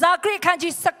ည့်အောင်ဇာခရိခန်း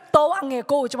ကြီး73အငယ်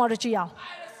9ကိုကျမတို့ကြည့်အောင်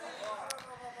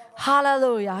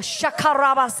hallelujah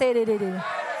shakaraba serere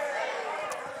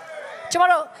ကျမ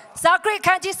တို့ဇာခရိခ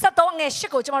န်းကြီး73အငယ်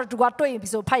8ကိုကျမတို့ဒီကွာတွေ့ရင်ပြီ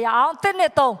ဆိုဖတ်ရအောင်1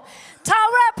နဲ့3ထာ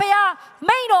ဝရဘုရား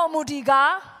မိန့်တော်မူဒီက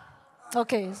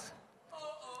okay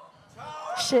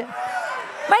ရှစ်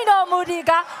မိန့်တော်မူဒီ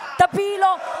ကတပီ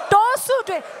လုံးတောစု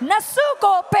တွေနစု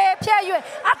ကိုပယ်ဖြတ်၍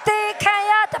အသေးခံ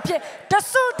ရတဲ့ဖြစ်တ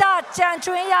စုတာကြံ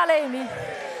ကျွင်းရလိမ့်မည်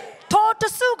ထိုတ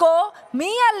စုကိုမ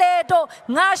င်းရဲ့လေတို့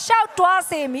ငါလျှောက်တွား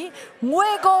စေမည်ငွေ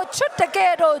ကိုချွတ်တ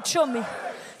ကဲ့တို့ချွတ်မည်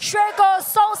ရွှေကို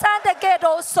စုံစမ်းတကဲ့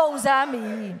တို့စုံစမ်းမ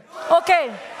ည် okay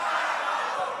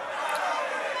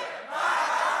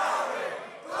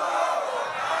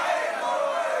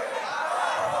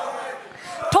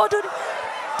ထိုသူ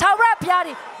ထာဝရဘုရား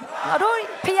ဒီတို့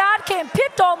ဘုရားခင်ဖြ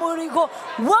စ်တော်မူရီကို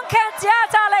ဝန်ခံကြ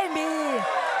လိုက်မည်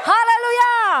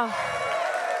hallelujah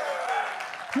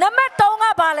နံပါတ်3က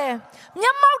ဘာလဲမျ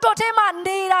က်မှောက်တော်ထဲမှာ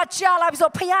နေတာကြာလာပြီ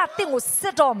ဆိုဘုရားတင့်ကိုစ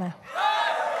စ်တော်မယ်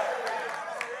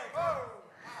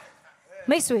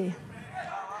မိတ်ဆွေ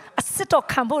အစစ်တော်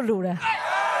ခံဖို့လိုတယ်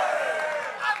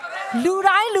လူ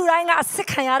တိုင်းကအစစ်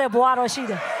ခံရတဲ့ဘဝတော့ရှိ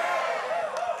တယ်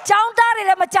ကျောင်းသားတွေ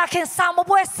လည်းမကြခင်စာမ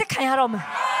ပွဲစစ်ခံရတော့မယ်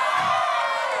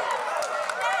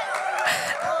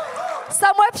စာ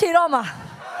မွေးဖြေတော့မှာ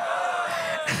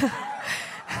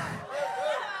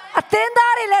အတင်း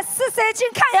သားတွေလည်းစစ်ဆေးချ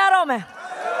င်းခံရတော့မယ်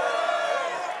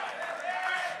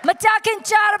မကြခင်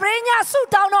ကြာပရိညာဆူ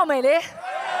တောင်းတော့မယ်လေ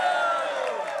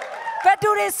ဘယ်သူ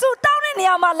တွေဆူတောင်းတဲ့နေ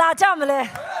ရာမှာလာကြမလဲ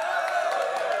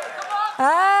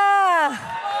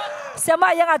ဆရာမ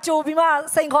ရကကြိုပြီးမှ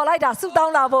စိန်ခေါ်လိုက်တာဆူတော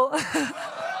င်းလာဖို့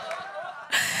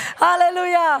ဟာလေလု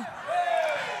ယာ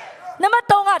နံပါတ်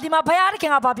3ကဒီမှာဘုရားသခ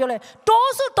င်ကဘာပြောလဲ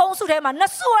တိုးစု3စုထဲမှာ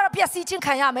2စုကတော့ပျက်စီးခြင်း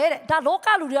ခံရမယ်တဲ့ဒါလောက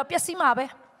လူတွေကပျက်စီးမှာပဲ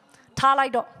ထားလို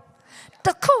က်တော့တ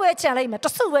စ်ခုပဲကြံလိုက်မယ်တ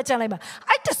စ်စုပဲကြံလိုက်မယ်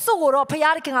အဲ့တစ်စုကိုတော့ဘု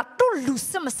ရားသခင်ကသူ့လူ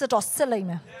စစ်မစစ်တော့စစ်လိုက်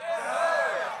မယ်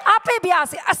အဖေပြ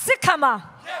စီအစစ်ခံမှာ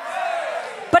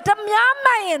ပထမ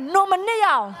မှန်ရင်နိုမနစ်ရ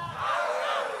အောင်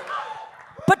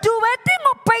ဘသူပဲတင်း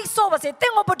ကိုပိတ်ဆို့ပါစေတ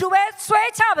င်းကိုဘသူပဲဆွဲ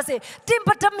ချပါစေတင်းပ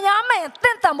ထမမှန်ရင်တ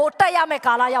င့်တံမိုးတက်ရမယ်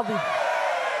ကာလရောက်ပြီ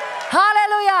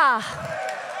hallelujah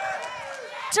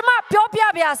ကျမပြောပြ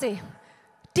ပါရစေ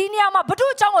ဒီနေရာမှာဘု து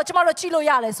အကြောင်းကိုကျမတို့ကြည့်လို့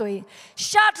ရလဲဆိုရင်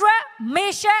ရှာဒရက်မေ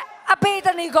ရှက်အဘေဒ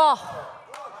နီဂို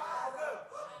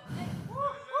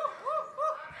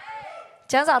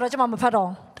ကျမ်းစာတော့ကျမမဖတ်တော့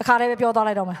တခါတည်းပဲပြောသွား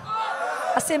လိုက်တော့မယ်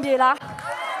အဆင်ပြေလား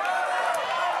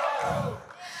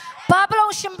ဘာဘလုံ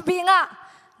ရှင်ဘင်းက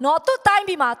နော်သူ့တိုင်း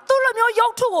ပြည်မှာသူ့လိုမျိုးရု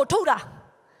ပ်ထုကိုထုတာ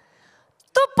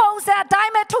သူ့ပုံစံအတို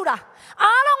င်းပဲထုတာ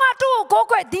အားလုံးကသူ့ကိုကိုး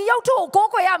ကွယ်ဒီရုပ်ထုကိုကိုး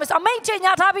ကွယ်ရမယ်ဆိုအမိန့်ချ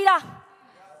ညာထားပြီးလား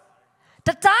တ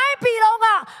တိုင်းပြည်လုံးက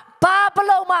ဘာဘ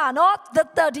လုံးမနော်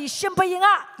ဒီရှင်ဘရင်က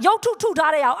ရုပ်ထုထု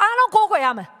ထားတဲ့အောင်အားလုံးကိုးကွယ်ရ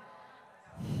မယ်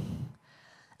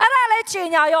အဲ့ဒါလည်းချ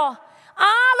ညာရော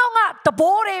အားလုံးကတ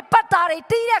ဘိုးတွေပတ်တာတွေ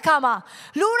တီးတဲ့အခါမှာ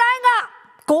လူတိုင်းက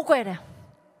ကိုးကွယ်တယ်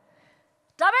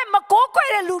ဒါပေမဲ့မကိုးကွယ်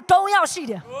တဲ့လူ3ယောက်ရှိ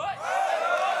တယ်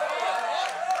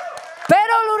ဘယ်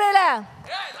လိုလူတွေလဲ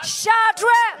ရှာဒ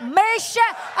ရက်မေရှ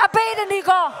က်အဘေဒနီ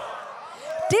ဂို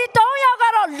ဒီ3ယောက်က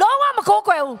တော့လုံးဝမကိုး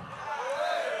ကွယ်ဘူး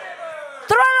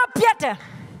သူတို့ပြတ်တယ်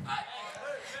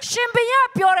ရှင်ဘုရား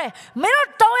ပြောတယ်မင်း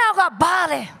တို့3ယောက်ကဘာ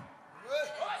လဲ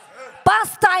ဘာ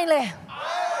စတိုင်လဲ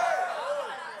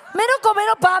မင်းတို့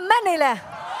ဘာမက်နေလဲ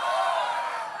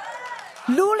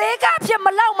လူလေးကဖြစ်မ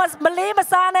လောက်မလေးမ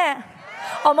စားနဲ့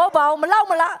အမောပါမလောက်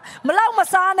မ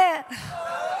စားနဲ့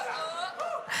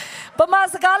ဗမာ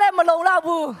စကားလည်းမလုံလောက်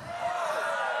ဘူး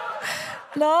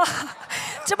နော်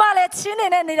ကျမလည်းချင်း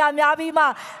နေတာများပြီးမှ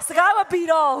စကားမပြီး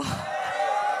တော့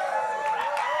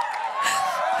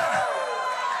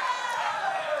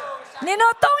နင်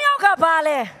တို့3ယောက်ကပါ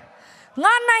လဲ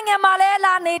ငါနိုင်ငံမှာလဲ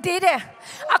လာနေသေးတယ်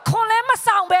အခွန်လဲမ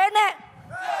ဆောင်ပဲနဲ့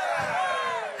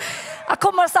အခွ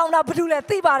ခွန်မဆောင်တာဘာလို့လဲ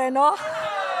သိပါတယ်နော်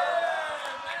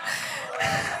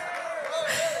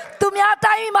သူများ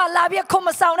တိုင်းမှာလာပြီးခွန်မ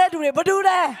ဆောင်တဲ့သူတွေဘာလို့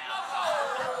လဲ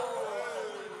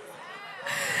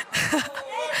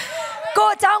ကို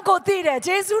အကြောင်းကိုသိတယ်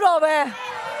ယေရှုတော်ပဲ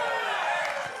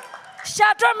ရှာ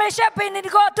ထရမေရှက်ပင်ဒီ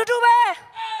ကိုတူပဲ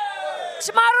ကျ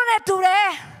မတို့နဲ့တူတယ်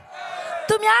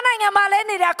သူများနိုင်ငံမှာလဲ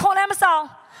နေတာခွန်လဲမဆောင်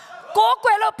ကိုးကွ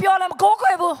ယ်လို့ပြောလဲမကိုးကွ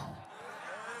ယ်ဘူး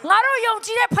ငါတို့ယုံကြ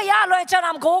ည်တဲ့ဖခင်လွယ်ချင်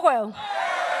တာမကိုးကွယ်ဘူး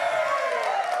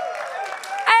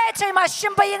အဲ့အချိန်မှာရှ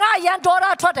င်ဘုရင်ကအရန်ဒေါသ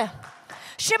ထွက်တယ်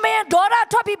ရှင်ဘုရင်ဒေါသ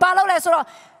ထွက်ပြီးဘာလုပ်လဲဆိုတော့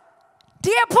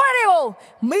ဒီအဖွဲတွေကို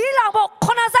မီးလောင်ဖို့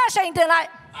ခုနစရှိန်တင်လိုက်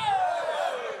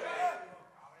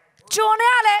ဂျုံ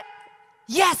နဲ့ကလည်း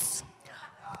yes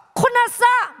ခုနစ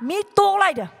မီးတိုး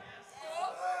လိုက်တယ်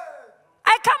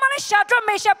အဲ့ခါမှလည်းရှာထရ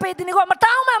မေရှက်ပေတင်ကိုမ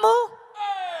တောင်းမှဘူး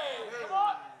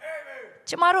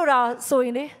ကျမတို့တော့ဆိုရ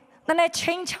င်လေနည်းနည်းချ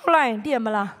င်းချောက်လိုက်ရင်တည်မ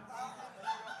လား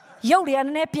ရုပ်တွေကန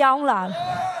ည်းနည်းပြောင်းလာ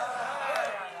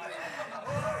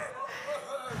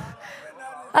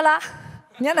ဟလာ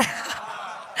ညနေ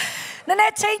နည်းန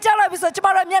ည်းချင်းချောက်လိုက်ပြီဆိုကျမ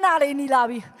တို့မျက်နှာလေးနီလာ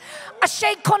ပြီအရှိ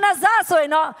န်ခုနစဆိုရ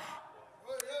င်တော့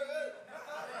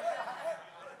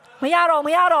မရတော့န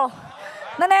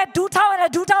ည်းနည်းဒူးထောက်ရ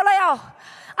င်ဒူးထောက်လိုက်အောင်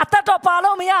အသက်တော့ပါ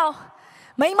လို့မရအောင်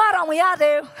မိမတော့မရ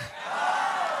သေးဘူး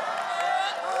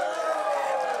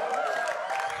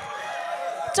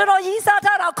ကျွန်တော်ရီးစား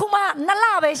ထားတာခုမှ2လ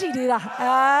ပဲရှိသေးတာ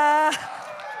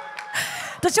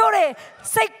တချို့တွေ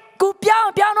စိတ်ကူပြော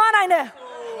င်းသွားနိုင်တယ်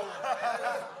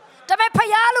ဒါပေမဲ့ဖ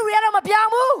ယားလူတွေကတော့မပြော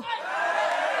င်းဘူး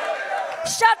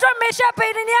ရှာထရမေရှက်ပေ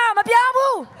နေရမပြောင်း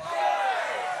ဘူး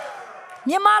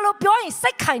မြန်မာလိုပြောရင်စိ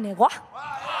တ်ခိုင်တယ်ကွာ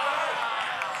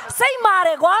စိတ်မာတ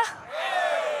ယ်ကွာ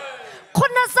ခု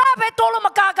နစားပဲတိုးလို့မ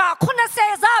က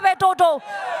90စားပဲတိုး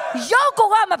ရုပ်က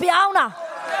မပြောင်းတာ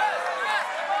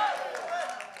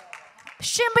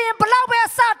ရှင်ဘုရင်ဘလောက်ပဲအ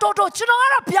စတိုးကျွန်တော်က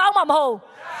တော့ပြောင်းမှာမဟုတ်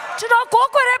ကျွန်တော်ကိုး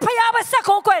ကွယ်တဲ့ဖခင်ပဲဆက်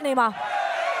ကိုးကွယ်နေမှာ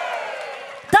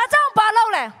ဒါကြောင့်ဘာလု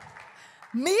ပ်လဲ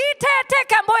မီးထဲ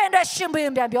ခံဖို့ရင်လည်းရှင်ဘုရ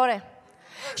င်ပြန်ပြောတယ်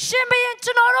ရှင်ဘုရင်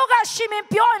ကျွန်တော်တို့ကရှင်ဘုရင်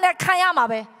ပြောရင်လည်းခံရမှာ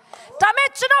ပဲဒါမဲ့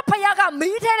ကျွန်တော်ဖခင်က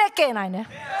မီးထဲနဲ့ကယ်နိုင်တယ်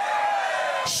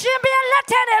ရှင်ဘုရင်လက်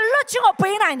ထဲနဲ့လွတ်ချင်းကို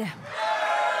ပေးနိုင်တယ်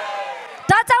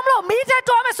ဒါကြောင့်မလို့မီးထဲ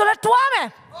တွားမယ်ဆိုလဲတွားမယ်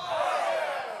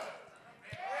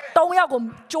3ယောက်ကို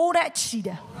ကျိုးနဲ့ချီတ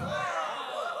ယ်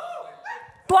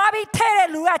တွားပြီးထဲတဲ့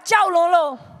လူကကြောက်လွန်း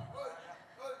လို့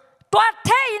တွား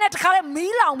ထဲရင်တခါလဲ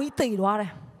မီးလောင်ပြီးသေသွားတ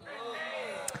ယ်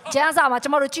ကျမ်းစာမှာကျွ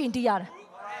န်တော်တို့ကြည့်ရင်သိရတယ်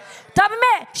ဒါပေ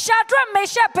မဲ့ရှာထရမေ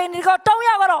ရှက်ပင်ဒီကို3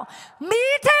ယောက်ကတော့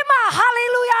မီးထဲမှာဟာလေ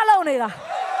လုယာလုပ်နေတာ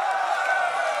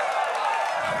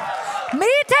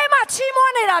မီးထဲမှာချီးမွ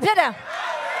မ်းနေတာဖြစ်တယ်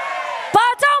ဘာ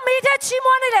ကြောင့်မီးထဲချီး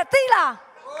မွမ်းနေလဲသိလား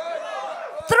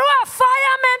သူတို့က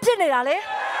fireman ဖြစ်နေတာလေ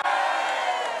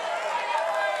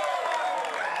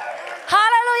ဟာ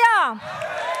လေလုယာ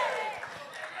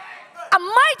အ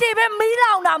မိုက်တွေပဲမီး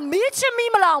လောင်တာမီးချ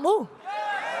မီးမလောင်ဘူး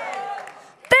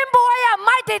တင်ပေါ်ရ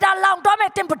မိုက်တွေတာလောင်တော့မ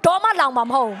ယ်တင်ပေါ်မှလောင်မှာ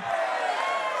မဟုတ်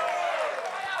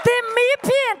တင်မီး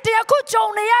ဖြင့်တရားခုကြုံ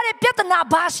နေရတဲ့ပြဿနာ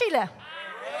ဘာရှိလဲ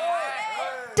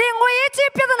တင်ငွေ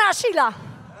ကြီးပြဿနာရှိလား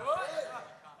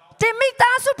တင်မိ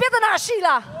သားစုပြဿနာရှိ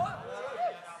လား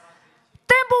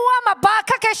တင်ဘဝမှာဘာ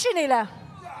ခက်ခဲရှိနေလဲ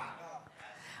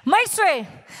မိတ်ဆွေ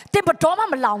တင်ဘတော်မှ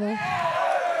မလောင်ဘူး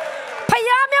ဖ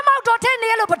ယားမျက်မှောက်တော်ထဲနေ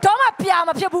လို့ဘတော်မှပြာမ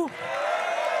ဖြစ်ဘူး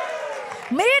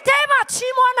မိထဲမှာ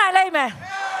ချီးမွမ်းနိုင်လိုက်မယ်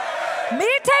မိ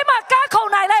ထဲမှာကားခုံ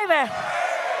နိုင်လိုက်မယ်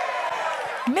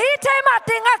မိထဲမှာ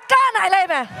တင်ကကားနိုင်လိုက်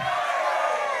မယ်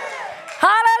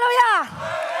ဟာလေလုယာ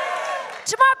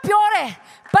ကျမပြောတယ်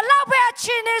ဘလောက်ပဲအချ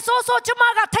င်းနေဆိုကျမ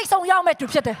ကထိတ်ဆုံးရောက်မဲ့သူ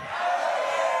ဖြစ်တယ်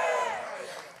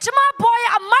ကျမဘောရ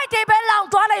အမိုက်တွေပဲလောင်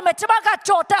သွားလိုက်မယ်ကျမက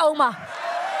ကြော်တက်အောင်ပါ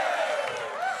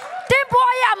တင်ဘော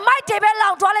ရအမိုက်တွေပဲလော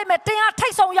င်သွားလိုက်မယ်တင်ကထိ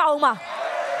တ်ဆုံးရောက်အောင်ပါ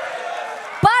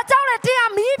ဘာကြောင့်လဲတင်က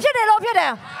မီးဖြစ်တယ်လို့ဖြစ်တ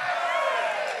ယ်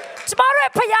ကျမတို့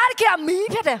ဖယားကမီး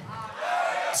ဖြစ်တယ်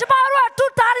ကျမတို့ကတူ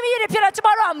တာမီးတွေဖြစ်တယ်ကျမ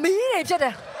တို့ကမီးတွေဖြစ်တ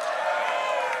ယ်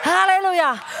ဟာလေလုယာ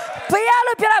ဘုရား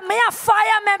လို့ပြောတာမင်းက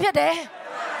fireman ဖြစ်တယ်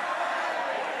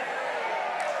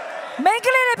မင်းက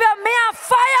လေးတွေပြောမင်းက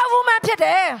fire woman ဖြစ်တ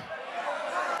ယ်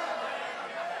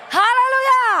ဟာလေလု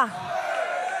ယာ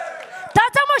ဒါ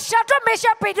ကြောင့်မရှာထမေ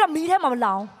ရှာပေတမီးထဲမှာမ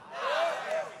လောင်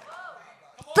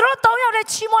သူတို့3ယောက်နဲ့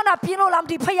ချီးမွမ်းတာပြင်းလို့လားမ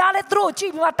သိဖယားလည်းသူတို့ကြ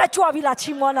ည့်ပြီးမှတက်ကြွပြီးလာ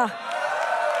ချီးမွမ်းတာ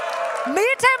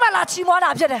မီးထဲမှာလာချီးမွမ်းတာ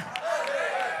ဖြစ်တယ်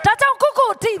ဒါကြောင့်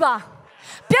ကိုတိပါ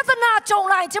ပြဿနာကြုံ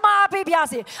လိုက်ကျမအဖေပြ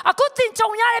စေအခုတင်ကြုံ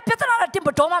ရတဲ့ပြဿနာတွေတင်ဘ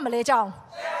တော်မှမလဲကြအောင်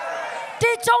တ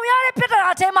င်ကြုံရတဲ့ပြဿနာ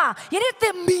ထဲမှာယနေ့တ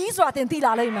င်မီးဆိုတာတင်သိ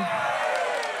လာလိမ့်မယ်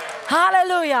ဟာလေ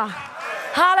လုယာ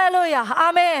ဟာလေလုယာအာ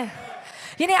မင်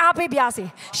ယနေ့အဖေပြစေ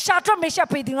ရှာထမေရှက်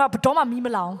ပေတင်ကဘတော်မှမီးမ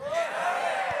လောင်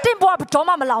တင်ဘောဘတော်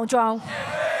မှမလောင်ကြအောင်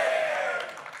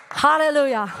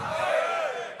Hallelujah.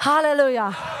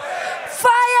 Hallelujah.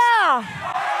 Fire.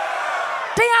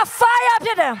 They are fire ဖြ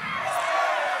စ်တယ်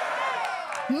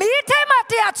မိထဲမှာ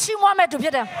တရားချီးမွမ်းမဲ့သူဖြ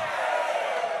စ်တယ်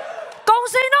ကုံ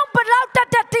စင်းတော့ဘလောက်တက်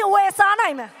တက်တင်ဝယ်စားနို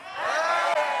င်မယ်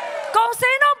ကုံစ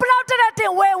င်းတော့ဘလောက်တက်တက်တ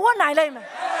င်ဝယ်ဝတ်နိုင်လိမ့်မယ်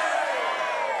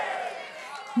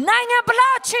နိုင်ငံဘ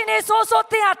လောက်ချင်းနေဆိုဆို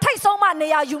တင်ဟာထိတ်ဆုံးမှနေ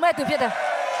ရာယူမဲ့သူဖြစ်တယ်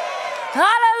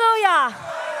Hallelujah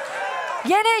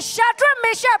ယနေ့ရှာဒရက်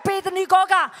မေရှက်ပေသနီကော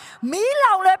ကမီး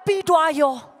လောင်လဲပြီးသွား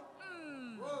ရော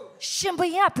ရှင်ဘု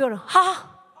ရင်ကပြောတော့ဟာ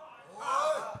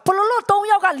ဘလို့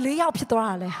3ယောက်က4ယောက်ဖြစ်သွား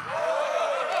တာလဲ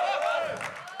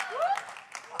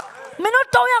မင်းတို့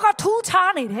3ယောက်ကထူး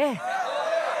ခြားနေတယ်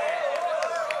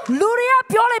လူတွေက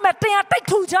ပြောလိုက်မှတင်ရတိတ်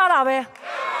ထူးခြားတာပဲ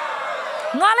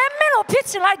ငါလည်းမင်းတို့ဖြစ်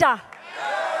ချင်လိုက်တာ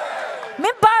မ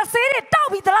င်းဘာစေးတွေတောက်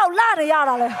ပြီးတလောက်လာနေရ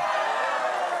တာလဲ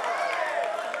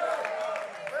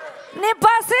နေ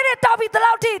ဘာစေးတွေတောက်ပြီးတ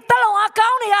လောက်ထိတလုံးအကော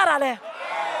င်းနေရတာလဲ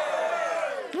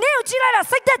နေကိုကြည့်လိုက်တာ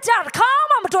စိတ်သက်ကြခါ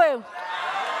မှမတွေ့ဘူး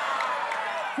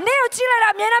နေကိုကြည့်လိုက်တာ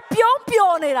အမြဲတမ်းပြုံး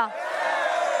ပျော်နေတာ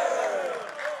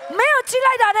မင်းကိုကြည့်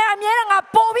လိုက်တာနဲ့အမြဲတမ်းငါ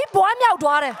ပေါ်ပြီးဘွားမြောက်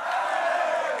သွားတယ်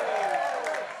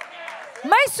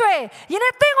မိတ်ဆွေယ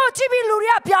နေ့သင်ကိုကြည့်ပြီးလူတွေ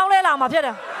ကပြောင်းလဲလာမှာဖြစ်တ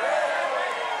ယ်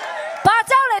ဘာ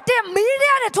ကြောင့်လဲတင်မီးတွေ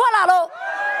နဲ့ထွက်လာလို့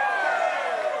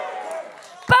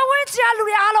ပဝင်းချာလူ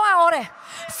တွေအားလုံးအော်တယ်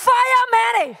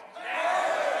fireman တွေ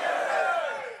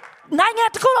နိုင်ငံ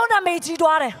တစ်ခုလုံးနဲ့မေးကြည့်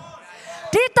သွားတယ်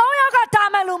ဒီ3ယောက်ကတာ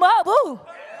မန်လူမဟုတ်ဘူး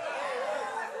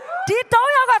ဒီ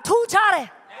3ယောက်ကထူးခြားတယ်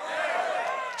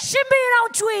ရှင်ဘီအောင်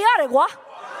ကျွေရတယ်ကွာ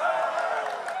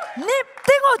နေတ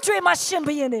င်းကိုကျွေမှာရှင်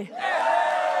ဘီရင်နေ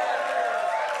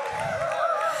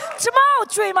ကျမကို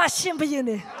ကျွေမှာရှင်ဘီရင်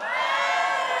နေ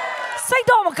စိတ်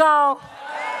တော့မကောင်း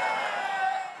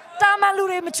တာမန်လူ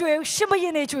တွေမကျွေဘူးရှင်ဘီရ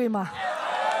င်နေကျွေမှာ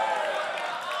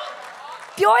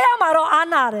ပြောရမှာတော့အား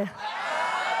နာတယ်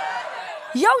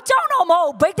ယောက်ျောင်းတော့မဟု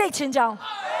တ်ဗိတ်တိတ်ချင်းကြောင်း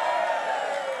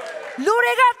လူ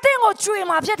တွေကတင့်ကိုကျွေ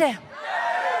မှာဖြစ်တယ်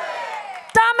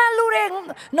တာမန်လူတွေ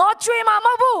နော်ကျွေမှာမ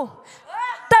ဟုတ်ဘူး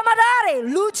တမဒါတွေ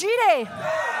လူကြီးတွေ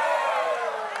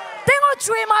တင့်ကို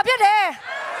ကျွေမှာဖြစ်တယ်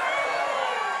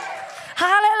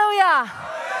ဟာလေလုယာ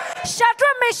ရှာဒရ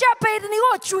က်မေရှက်ပေဒနီ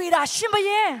ကိုကျွေတာရှင်ဘု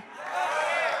ရင်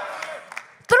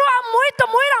သူတို့အမွေးတ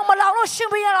မွေးတော်မလောင်လို့ရှင်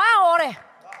ဘုရင်လာဟောတယ်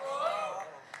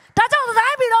ဒါကြောင့်တို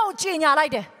င်းပြည်တော့ကြီးညာလို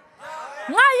က်တယ်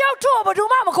ငါရောက်တော့ဘယ်သူ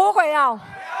မှမကိုးခွေရအောင်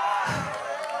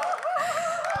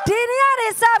ဒီနေ့ရ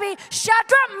စားပြီးရှာ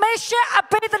ဒရက်မေရှက်အ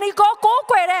ပေဒနီကိုကိုး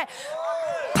ခွေတဲ့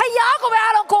ဖယားကိုပဲ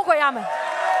အားလုံးကိုးခွေရမယ်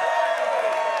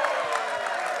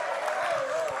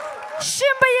ရှ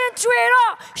င်ဘုရင်ကျွေ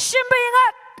တော့ရှင်ဘုရင်က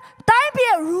တိုင်းပြ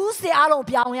ည် rules တွေအားလုံး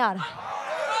ပြောင်းရတယ်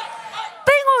တ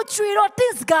င်းကိုကျွေတော့တ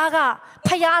င်းစကားကဖ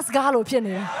ယားစကားလိုဖြစ်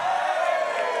နေတယ်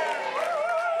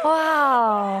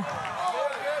Wow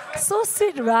so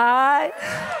sweet right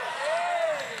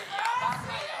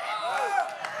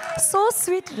so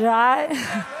sweet right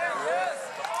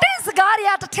တင်းစကားရ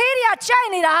တထေးရချိုင်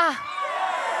နေတာ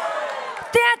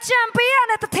တင်းချန်ပီယံ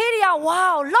နဲ့တထေးရ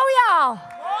wow လောက်ရအောင်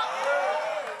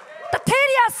တထေး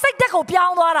ရစိတ်တက်ကိုပြော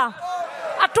င်းသွားတာ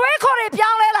အတွဲခေါ်တွေပြော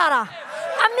င်းလဲလာတာ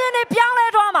အမြင်တွေပြောင်းလဲ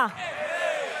သွားမှာ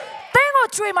တင်းကို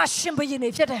ကျွေးမှာရှင်ဘုရင်နေ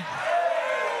ဖြစ်တယ်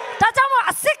ဒါကြောင့်မို့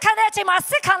အစစ်ခံတဲ့အချိန်မှာအ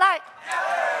စစ်ခံလိုက်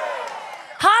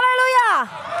ဟာလေလုယာ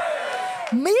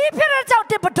မီးဖြစ်တဲ့ကြောင့်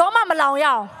တင်ဘတော်မှမလောင်ရ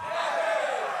အောင်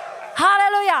ဟာလေ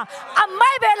လုယာအ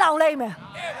မိုက်ပဲလောင်လိုက်မယ်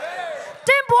တ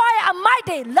င်ပွားရဲ့အမိုက်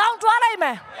တွေလောင်သွားလိုက်မ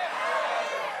ယ်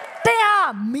တင်ဟာ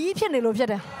မီးဖြစ်နေလို့ဖြစ်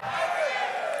တယ်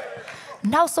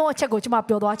နောက်ဆုံးအချက်ကိုကျွန်မ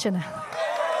ပြောသွားချင်တယ်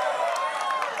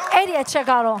အဲ့ဒီအချက်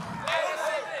ကတော့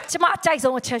ကျွန်မအကြိုက်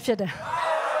ဆုံးအချက်ဖြစ်တယ်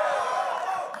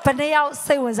ဘယ်နှယောက်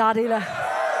စိတ်ဝင်စားသေးလဲ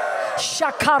ရှာ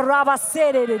ခါရာဘာဆဲ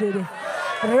လေလေလေ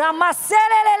ရာမဆဲ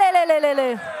လေလေလေလေလေ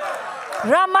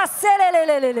ရာမဆဲလေလေ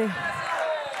လေလေ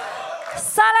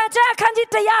စာလံကျမ်းအခန်းကြီး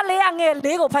104အငယ်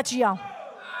4ကိုဖတ်ကြည့်အောင်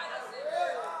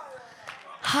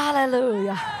ဟာလေလု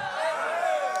ယာ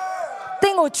တ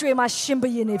င်းကိုကျွေမှာရှင်ဘု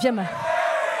ရင်နေဖြစ်မယ်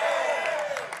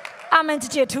အာမင်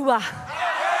ကြည်ထူပါ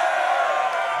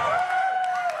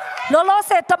လောလော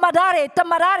ဆယ်တမဒါတွေတ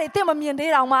င်းမမြင်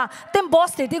သေးတော့မှတင်း boss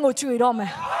တွေတင်းကိုကျွေတော့မ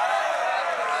ယ်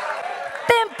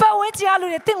တင်းပဝင်းကြီးလူ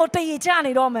တွေတင်းကိုတည်ကြ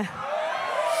နေတော့မယ်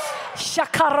ရှာ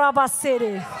ခါရာဘာဆေ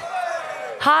ရီ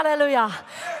ဟာလေလုယာ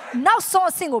နောက်ဆုံး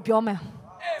အဆင့်ကိုပြောမယ်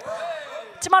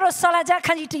ကျမတို့ဆာလံကျမ်းခ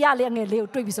န်းကြီး104အငယ်4ကို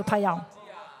တွေ့ပြီဆိုဖတ်ရအောင်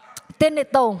တင်းနဲ့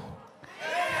3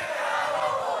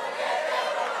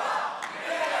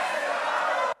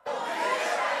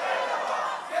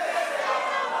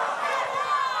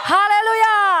ဟာလေလု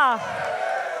ယာ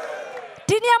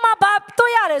ဒီညမှာဘာ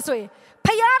တွေ့ရတယ်ဆိုရင်ဖ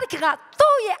ယားက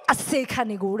သူ့ရဲ့အစေခံ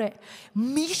တွေကိုတဲ့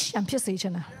မီးရှံဖြစ်စေချ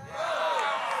င်တာ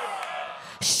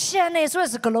ရှင်နေဆိုတဲ့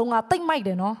စကားလုံးကတိတ်မိုက်တ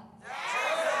ယ်နော်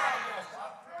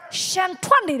ရှန်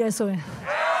ထွက်နေတယ်ဆိုရင်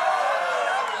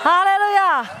ဟာလေလုယာ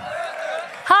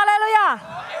ဟာလေလုယာ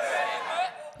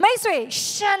မိတ်ဆွေ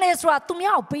ရှန်နေဆိုတာသူ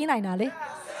များကိုပေးနိုင်တာလေ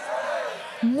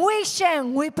ငွေရှန်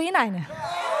ငွေပေးနိုင်တယ်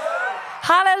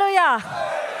ဟာလေလုယာ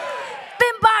တ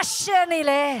င်ပါရှန်နေ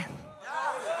လေ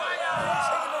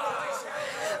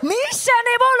မီးရှန်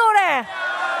နေဖို့လိုတယ်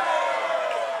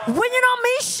ဝိညာဉ်တော်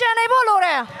မီးရှန်နေဖို့လိုတ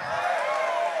ယ်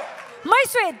မိတ်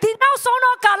ဆွေဒီနောက်ဆုံး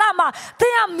သောကာလမှာသ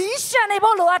င်ကမီးရှန်နေ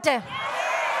ဖို့လိုအပ်တယ်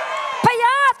ဖခင်က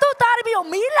သူ့သားသမီးကို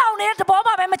မီးလောင်နေတဲ့တဘော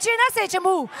မှာပဲမချင်နဲ့စေချင်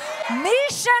ဘူးမီး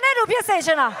ရှန်တဲ့သူဖြစ်စေချ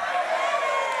င်တာ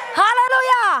ဟာလေလု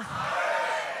ယာ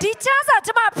ဒီချမ်းစာ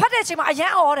ကျွန်မဖတ်တဲ့အချိန်မှာအယံ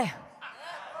အော်တယ်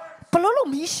ဘလို့လို့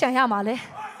မီးရှန်ရမှာလဲ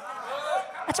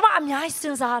ကျွန်မအများကြီးစ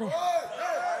ဉ်းစားတယ်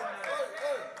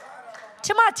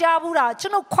ကျွန်မကြားဘူးတာကျွ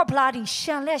န်တော်ခွက်ဖလားဒီရှ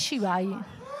န်လက်ရှိပါရဲ့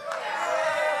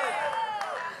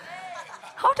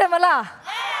ဟုတ်တယ်မလား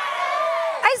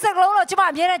အဲ့စကလုံးတော့ကျွန်မ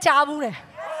အမြဲတမ်းကြားဘူးတယ်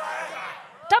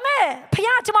ဒါပေမဲ့ဖခ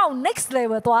င်ကျွန်မကို next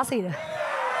level သွားစေတယ်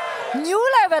new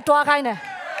level သွားခိုင်းတယ်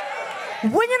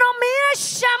ဝိညာဉ်တော်မင်းရဲ့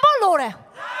ရှန်ဖို့လိုတယ်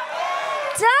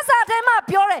ကျမ်းစာထဲမှာ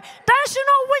ပြောတယ်တန်ရှင်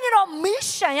တော်ဝိညာဉ်တော်မင်း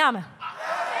ရှန်ရမယ်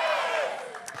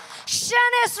ရှန်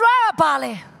နေဆိုတာဘာ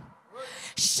လဲ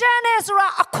ရှန်နေဆိုတာ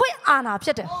အခွင့်အာဏာဖြ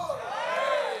စ်တယ်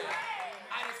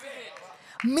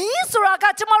မင်းဆိုတာက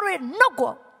ကျွန်မတို့နှုတ်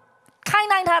ကိုခိုင်း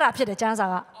နိုင်ထားတာဖြစ်တယ်ကျမ်းစာ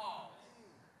က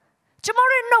ကျွန်မ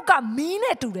တို့နှုတ်ကမီး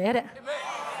နဲ့တူတယ်တဲ့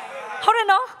ဟုတ်တယ်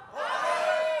နော်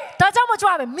ဒါကြောင့်မ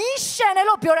ကြွားပဲမီးရှန်တယ်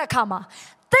လို့ပြောတဲ့အခါမှာ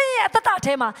တင်းရဲ့အတ္တ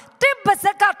ထဲမှာတင်းပါဇ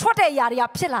က်ကထွက်တဲ့ຢာတွေက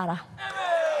ဖြစ်လာတာ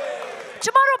ကျွ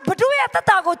န်မတို့ဘဒုရဲ့အတ္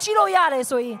တကိုကြည့်လို့ရတယ်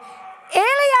ဆိုရင်အေ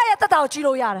လိယရဲ့အတ္တကိုကြည့်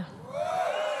လို့ရတယ်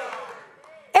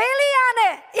အေလိယ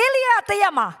နဲ့အေလိယတရ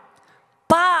က်မှာ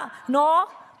ဘာနော်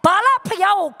ဘာလ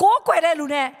ဖျားကိုကိုးကွယ်တဲ့လူ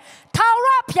နဲ့ထာဝရ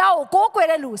ဖျားကိုကိုးကွယ်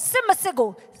တဲ့လူစစ်မစစ်ကို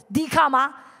ဒီခါမှာ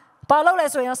ဘာလုပ်လဲ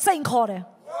ဆိုရင်စိန်ခေါ်တယ်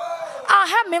အာ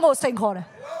ဟတ်မင်းကိုစိန်ခေါ်တယ်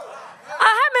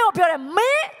အာဟတ်မင်းကိုပြောတယ်မ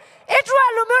င်းဣသရေ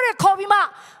လလူမျိုးတွေခေါ်ပြီးမှ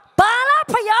ဘာလ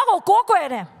ဖျားကိုကိုးကွယ်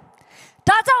တယ်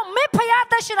ဒါကြောင့်မင်းဖျား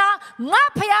သက်ရှင်လားငါ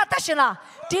ဖျားသက်ရှင်လား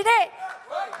ဒီနေ့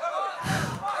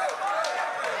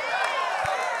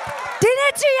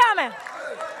ကြည့်ရမယ်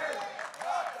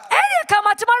အဲ့ဒီအခါ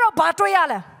မှာကျမတို့ဘာတွေ့ရ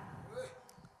လဲ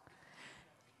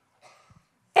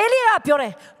အေလိယပြောတ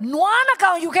ယ်နွားတစ်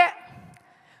ကောင်ယူခဲ့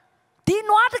ဒီ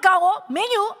နွားတစ်ကောင်ကိုမ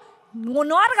င်းယူ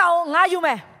နွားတစ်ကောင်ကိုငါယူမ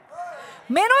ယ်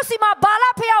မင်းတို့စီမှာဘာလ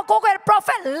ဖျားကိုကိုယ်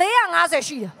prophet 450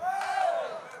ရှိတယ်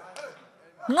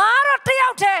ငါတော့တယော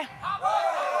က်တည်း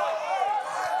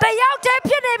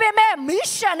ဖြစ်နေပေမဲ့မီး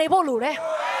ရှန်နေဖို့လိုတယ်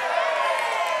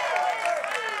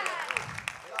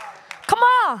Come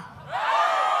on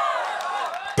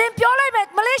တင်ပြောလိုက်မယ်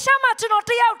မလေးရှားမှာကျွန်တော်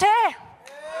တယောက်တည်း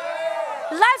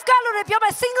life ကလို့ပြောမ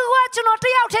ယ် single ကကျွန်တော်တ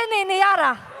ယောက်တည်းနေရ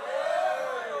တာ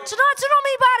ကျွန်တော်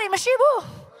မိဘတွေမရှိဘူး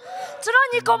ကျွန်တော်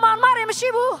ညီကောင်မတွေမရှိ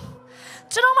ဘူး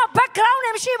ကျွန်တော်မှာ background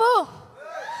တွေမရှိဘူး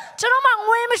ကျွန်တော်မှာ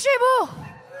ငွေမရှိဘူး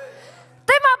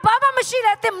တဲ့မှာဘာမှမရှိ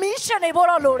တဲ့တဲ့မီးရှန်နေဖို့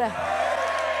တော့လိုတယ်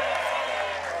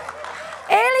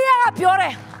အေလိယကပြောတ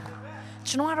ယ်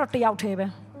ကျွန်တော်ကတော့တယောက်တည်းပဲ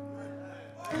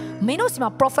မင်းတို့စီမှာ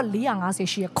prophet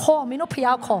 450ရှိရခေါ်မင်းတို့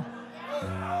ဖျားခေါ်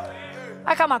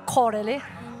အခါမှာခေါ်တယ်လေ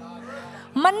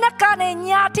မနက်ကနေည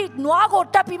ထိနွားကို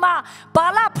တက်ပြီးမှဘာ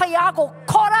လဖျားကို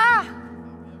ခေါ်တာ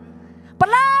ဘ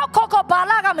လောက်ခေါ်ဘာ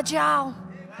လကမကြောက်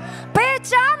ဘယ်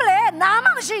ချမ်းမလဲနားမှ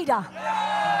မရှိတာ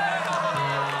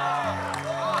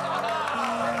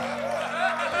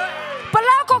ဘ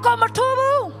လောက်ခေါ်မထူ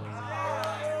ဘူး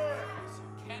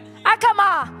အခါမှာ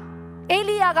အေ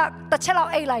လိယကတစ်ချက်လော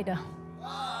က်အိတ်လိုက်တာ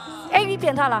အိတ်ပြီးပြ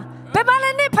န်ထားလားဘယ်မှလ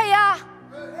ည်းနေဖယား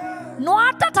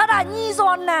နွားတက်ထားတာညီ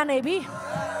စောနန်နေပြီ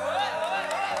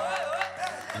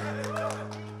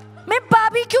မင်းဘာ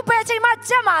ဘီကျူပဲချိန်မှ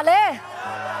ကြက်မှာလေ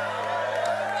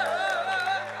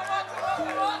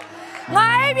ငါ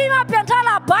အိတ်ပြီးမှပြန်ထား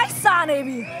လားဘိုက်စာနေ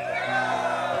ပြီ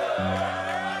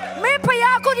မင်းဖ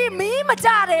ယားကိုဒီမီးမကြ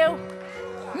တယ်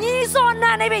ညီစောန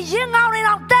န်နေပြီရင်ငောင်းနေ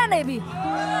တော့တက်နေပြီ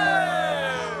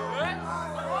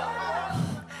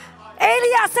အေလိ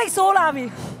ယစိတ်ဆိုးလာပြီ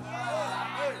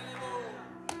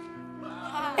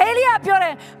အေလိယပြောတ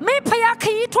ယ်မင်းဖျားခ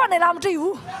ရီးထွက်နေလားမသိ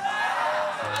ဘူး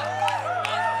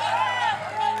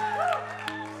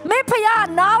မင်းဖျား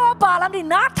နားဘောပါလားမသိ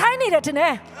နားထိုင်းနေတယ်ထင်တ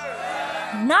ယ်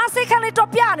နားစိတ်ခလေး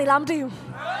တော့ပြနေလားမသိဘူး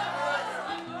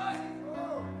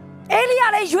အေလိယ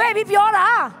လည်းရွယ်ပြီးပြောတာ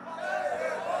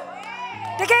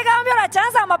တကယ်ကောင်းပြောတာကျ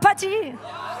မ်းစာမှာဖတ်ကြည့်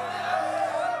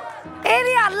အေ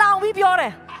လိယလောင်ပြီးပြောတ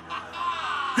ယ်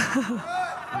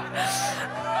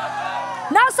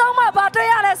နောက်ဆုံးမှဘာတွေ့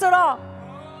ရလဲဆိုတော့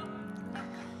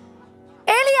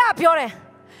အေလိယပြောတယ်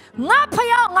ငါ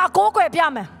ဖျားငါကိုးကွယ်ပြ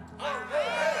မယ်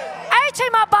အဲ့ချ ချိ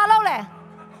န်မှာပါလို့လဲ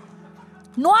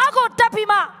နွားကိုတက်ပြီး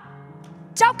မှ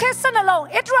ကြောက်ခဲ12လုံး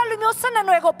ဣသရေလလူမျိုး12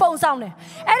နွယ်ကိုပုံဆောင်တယ်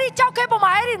အဲ့ဒီကြောက်ခဲပေါ်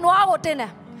မှာအဲ့ဒီနွားကိုတင်တ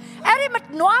ယ်အဲ့ဒီ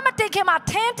နွားမတင်ခင်မှာ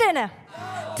ထင်းတင်တယ်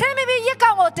ထင်းပြီးရစ်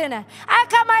ကောင်ကိုတင်တယ်အ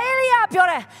ခါမှာအေလိယပြော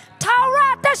တယ်ထာဝရ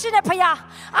တက်ရှင်တဲ့ဖခင်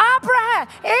အာဗြဟံ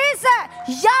အိဇက်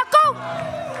ယာကုပ်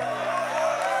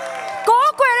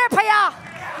ကိုးကွယ်တဲ့ဖခင်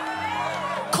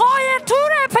ခေါ်ရထူး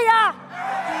တဲ့ဖခင်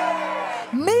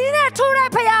မီးနဲ့ထူးတဲ့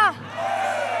ဖခင်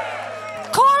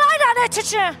ခေါ်လိုက်တာနဲ့ချက်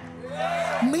ချင်း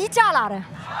မီးကြလာတယ်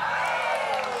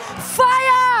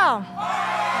fire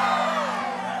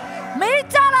မီး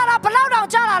ကြလာတာဘလောက်တောင်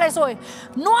ကြလာလဲဆိုရင်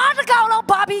နွားတစ်ကောင်လုံး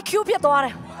ဘာဘီကျူဖြစ်သွားတ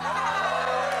ယ်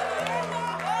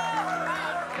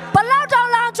ဘလောက်တောင်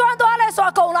လောင်ကျွမ်းသွားလဲဆို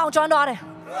အကုန်လောင်ကျွမ်းသွားတယ်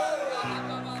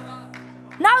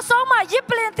နောက်ဆုံးမှရစ်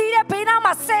ပလင်သီးတဲ့ဘေးနား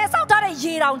မှာဆယ်ဆောက်ထားတဲ့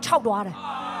ရေတောင်ခြောက်သွားတယ်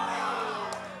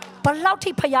ဘလောက်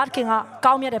ထိဖယားခင်က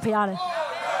ကောင်းမြတ်တဲ့ဖယားလေ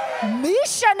မီး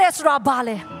ရှင်နဲ့ဆိုတာဘာ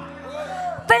လဲ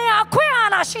တင်အခွင့်အာ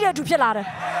ဏာရှိတဲ့သူဖြစ်လာတယ်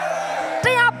တ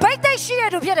င်အဘိတ်သိက်ရှိတဲ့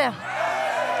သူဖြစ်တယ်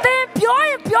တင်ပြောရ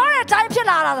င်ပြောတဲ့အတိုင်းဖြစ်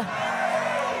လာတာ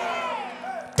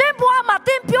တင်ဘွားမှာတ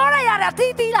င်ပြောရရတာ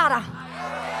တီးလာတာ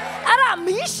အဲ့ဒါ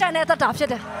မီးရှင်နဲ့တတ်တာဖြစ်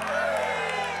တယ်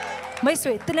မိတ်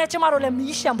ဆွေတင်နဲ့ကျမတို့လည်း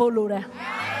မီးရှင်ဖို့လိုတယ်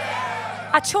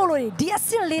အချို့လို့ဒီအဆ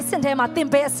င့်လေးဆင့်ထဲမှာတင်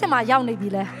ပဲအဆင့်မှာရောက်နေပြီ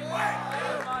လဲ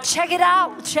check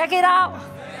it out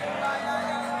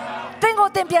တင်ကို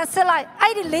တင်ပြန်စစ်လိုက်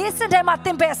အဲ့ဒီလေးဆင့်ထဲမှာတ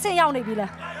င်ပဲအဆင့်ရောက်နေပြီလဲ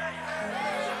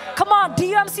come on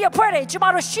DMC အဖွဲ့တွေကျမ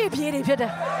တို့ရှေ့ပြေးနေဖြစ်တ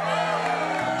ယ်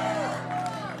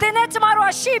တင်နဲ့ကျမ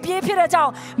တို့ရှေ့ပြေးဖြစ်တဲ့ကြော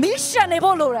င့်မီးရှင်နေ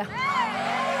ဖို့လိုတယ်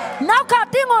နောက်က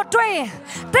တင်းကိုတွေးရင်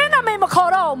တင်းနာမည်မ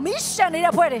ခေါ်တော့မီးရှင်နေ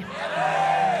တဲ့ဖွဲ့တွေ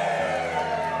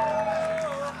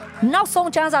နောက်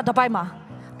ဆုံးကျမ်းစာတစ်ပိုက်မှာ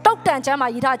တုတ်တန်ကျမ်းမှာ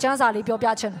ရေးထားကျမ်းစာလေးပြောပြ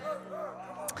ချင်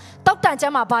တုတ်တန်ကျ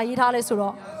မ်းမှာဘာရေးထားလဲဆို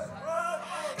တော့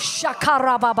ရှာခ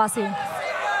ရာဘာဘာစီ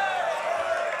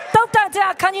တုတ်တန်ကျမ်း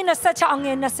အခန်းကြီး26အင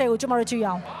ယ်20ကိုကျွန်တော်တို့ကြည့်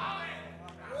အောင်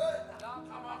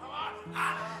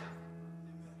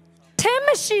ထင်းမ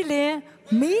ရှိရင်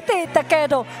မိသေးတကယ်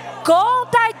တော့ဂုံး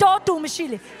တိုက်တော်သူမရှိ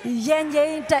လေရန်ငိ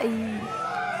မ့်တည်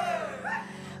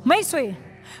မိတ်ဆွေ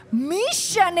မီး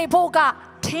ရှင်နေဖို့က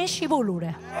ထင်းရှိဖို့လိုတ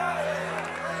ယ်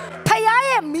ဖခင်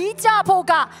ရဲ့မီးကြဖို့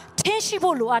ကထင်းရှိ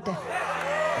ဖို့လိုအပ်တယ်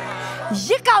ရ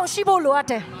စ်ကောင်ရှိဖို့လိုအပ်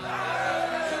တယ်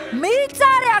မီးကြ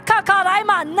တဲ့အခါခါတိုင်း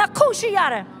မှာနှစ်ခုရှိရ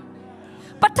တယ်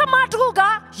ပထမတစ်ခုက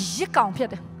ရစ်ကောင်ဖြစ်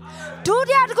တယ်ဒု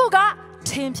တိယတစ်ခုက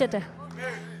ထင်းဖြစ်တယ်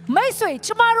မိတ်ဆွေကျ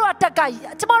မတို့တက်က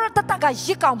ရ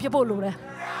စ်ကောင်ဖြစ်ဖို့လိုတယ်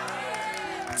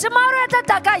ကျမတို့တ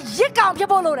က်ကရစ်ကောင်ဖြစ်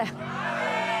ဖို့လိုတယ်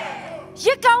ရ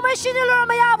စ်ကောင်မရှိတယ်လို့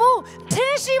မရဘူးထ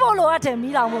င်းရှိဖို့လိုအပ်တယ်မိ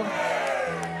တော်မို့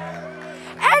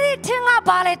အဲ့ဒီထင်းက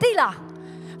ဘာလဲသိလား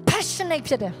passionate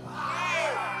ဖြစ်တယ်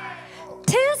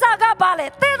ထင်းစာကဘာလဲ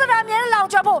သေတရာမြဲလောင်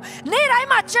ကျွမ်းဖို့နေ့တိုင်း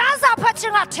မှာကျမ်းစာဖတ်ခြ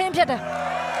င်းကထင်းဖြစ်တယ်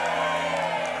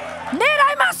နေ့တို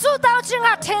င်းမှာဆုတောင်းခြင်းက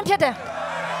ထင်းဖြစ်တယ်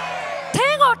ထ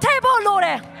င်းကိုထိပ်ဖို့လိုတ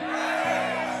ယ်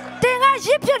တင်ကရ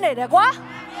စ်ဖြစ်နေတယ်ကွာ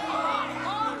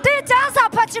တင်ကျမ်းစာ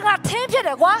ဖတ်ခြင်းကထင်းဖြစ်တ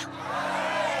ယ်ကွာ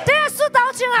တင်ဆုတော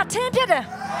င်းခြင်းကထင်းဖြစ်တယ်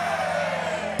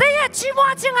တင်ရဲ့ချီးမွ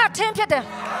မ်းခြင်းကထင်းဖြစ်တယ်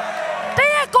တ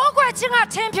င်ရဲ့ကိုးကွယ်ခြင်းက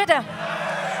ထင်းဖြစ်တယ်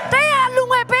တင်ရဲ့လူ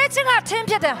ငယ်ပေးခြင်းကထင်း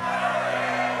ဖြစ်တယ်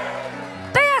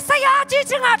တင်ရဲ့ဆရာကြီး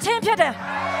ခြင်းကထင်းဖြစ်တယ်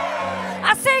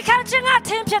အစေခံခြင်းကထ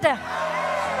င်းဖြစ်တယ်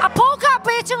အဖို့က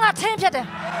ပေးခြင်းကထင်းဖြစ်တယ်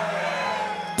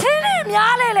ထင်းလေး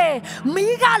များလေ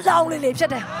မီးကလောင်လေဖြ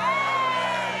စ်တယ်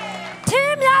ထ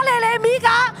င်းများလေမီးက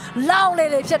လောင်လေ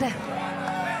ဖြစ်တယ်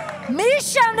မီး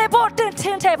ရှမ်းနေဖို့တင်ထ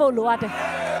င်းထဲဖို့လိုအပ်တယ်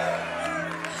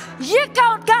ရစ်ကော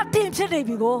င်ကတင်ဖြစ်နေ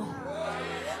ပြီကို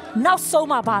နောက်ဆုံး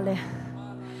မှာပါလဲ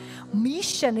မီး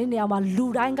ရှမ်းနေနေရာမှာလူ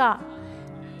တိုင်းက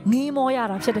ငေးမောရ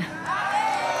တာဖြစ်တယ်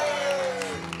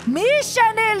မီးရှ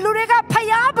မ်းနေလူတွေက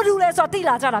ဖျားဘလူလဲဆိုတော့သိ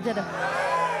လာကြတာဖြစ်တယ်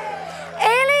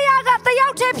အေလိယကတယော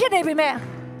က်တည်းဖြစ်နေပြီမဲ့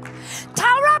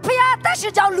ထာဝရဘုရားတက်ရှ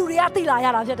င်ကြောင့်လူတွေကသိလာရ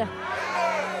တာဖြစ်တယ်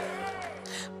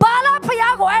ဘာလာဘု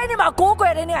ရားကိုအဲ့ဒီမှာကိုးကွ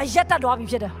ယ်တဲ့နေရာရက်တက်သွားပြီ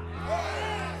ဖြစ်တယ်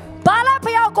ဘာလာ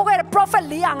ဘုရားကိုကိုယ်ရဲ့ prophet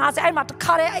 450အဲ့မှာတ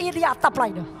ခါတည်းအေလိယတပ်လို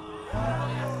က်တယ်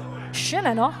ရှင်းတ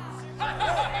ယ်နော်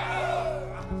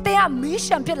တဲ့မီး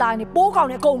ရှံဖြစ်လာရင်ပိုးကောင်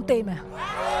နဲ့အကုန်တိမ်မယ်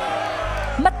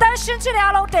မတန်းရှင်းချင်တဲ့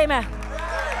အလုံးတိမ်မယ်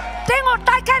တင်းကို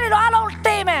တိုက်ခိုက်နေတော့အလုံး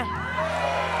တိမ်မယ်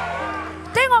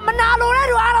တင်းကိုမနာလိုတဲ့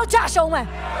သူအလုံးချရှုံးမယ်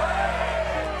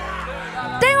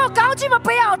တင်းကိုကောင်းချီးမ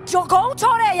ပေးအောင်ဂျုံကုန်း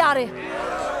ချောတဲ့အရာတွေ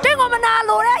တင်းကိုမနာ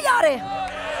လိုတဲ့အရာတွေ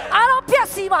အလုံးပြက်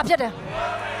စီးမှာဖြစ်တယ်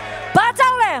ဘာကြော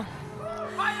င့်လဲ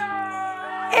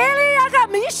အေလိယက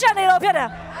မီးရှံနေတော့ဖြစ်တယ်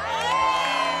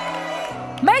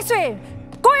မိတ်ဆွေ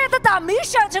ကိုယ့်ရဲ့တတမီး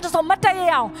ရှံချင်တဲ့ဆိုမတည့်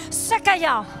ရအောင်စက္ကရ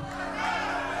အောင်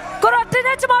ကိုရတင်း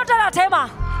နဲ့ကျမတို့တာထဲမှာ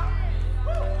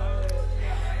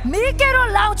မီးကဲတော့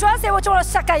လောင်ကျွမ်းစေဖို့ကျွန်တော်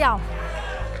စက္ကရအောင်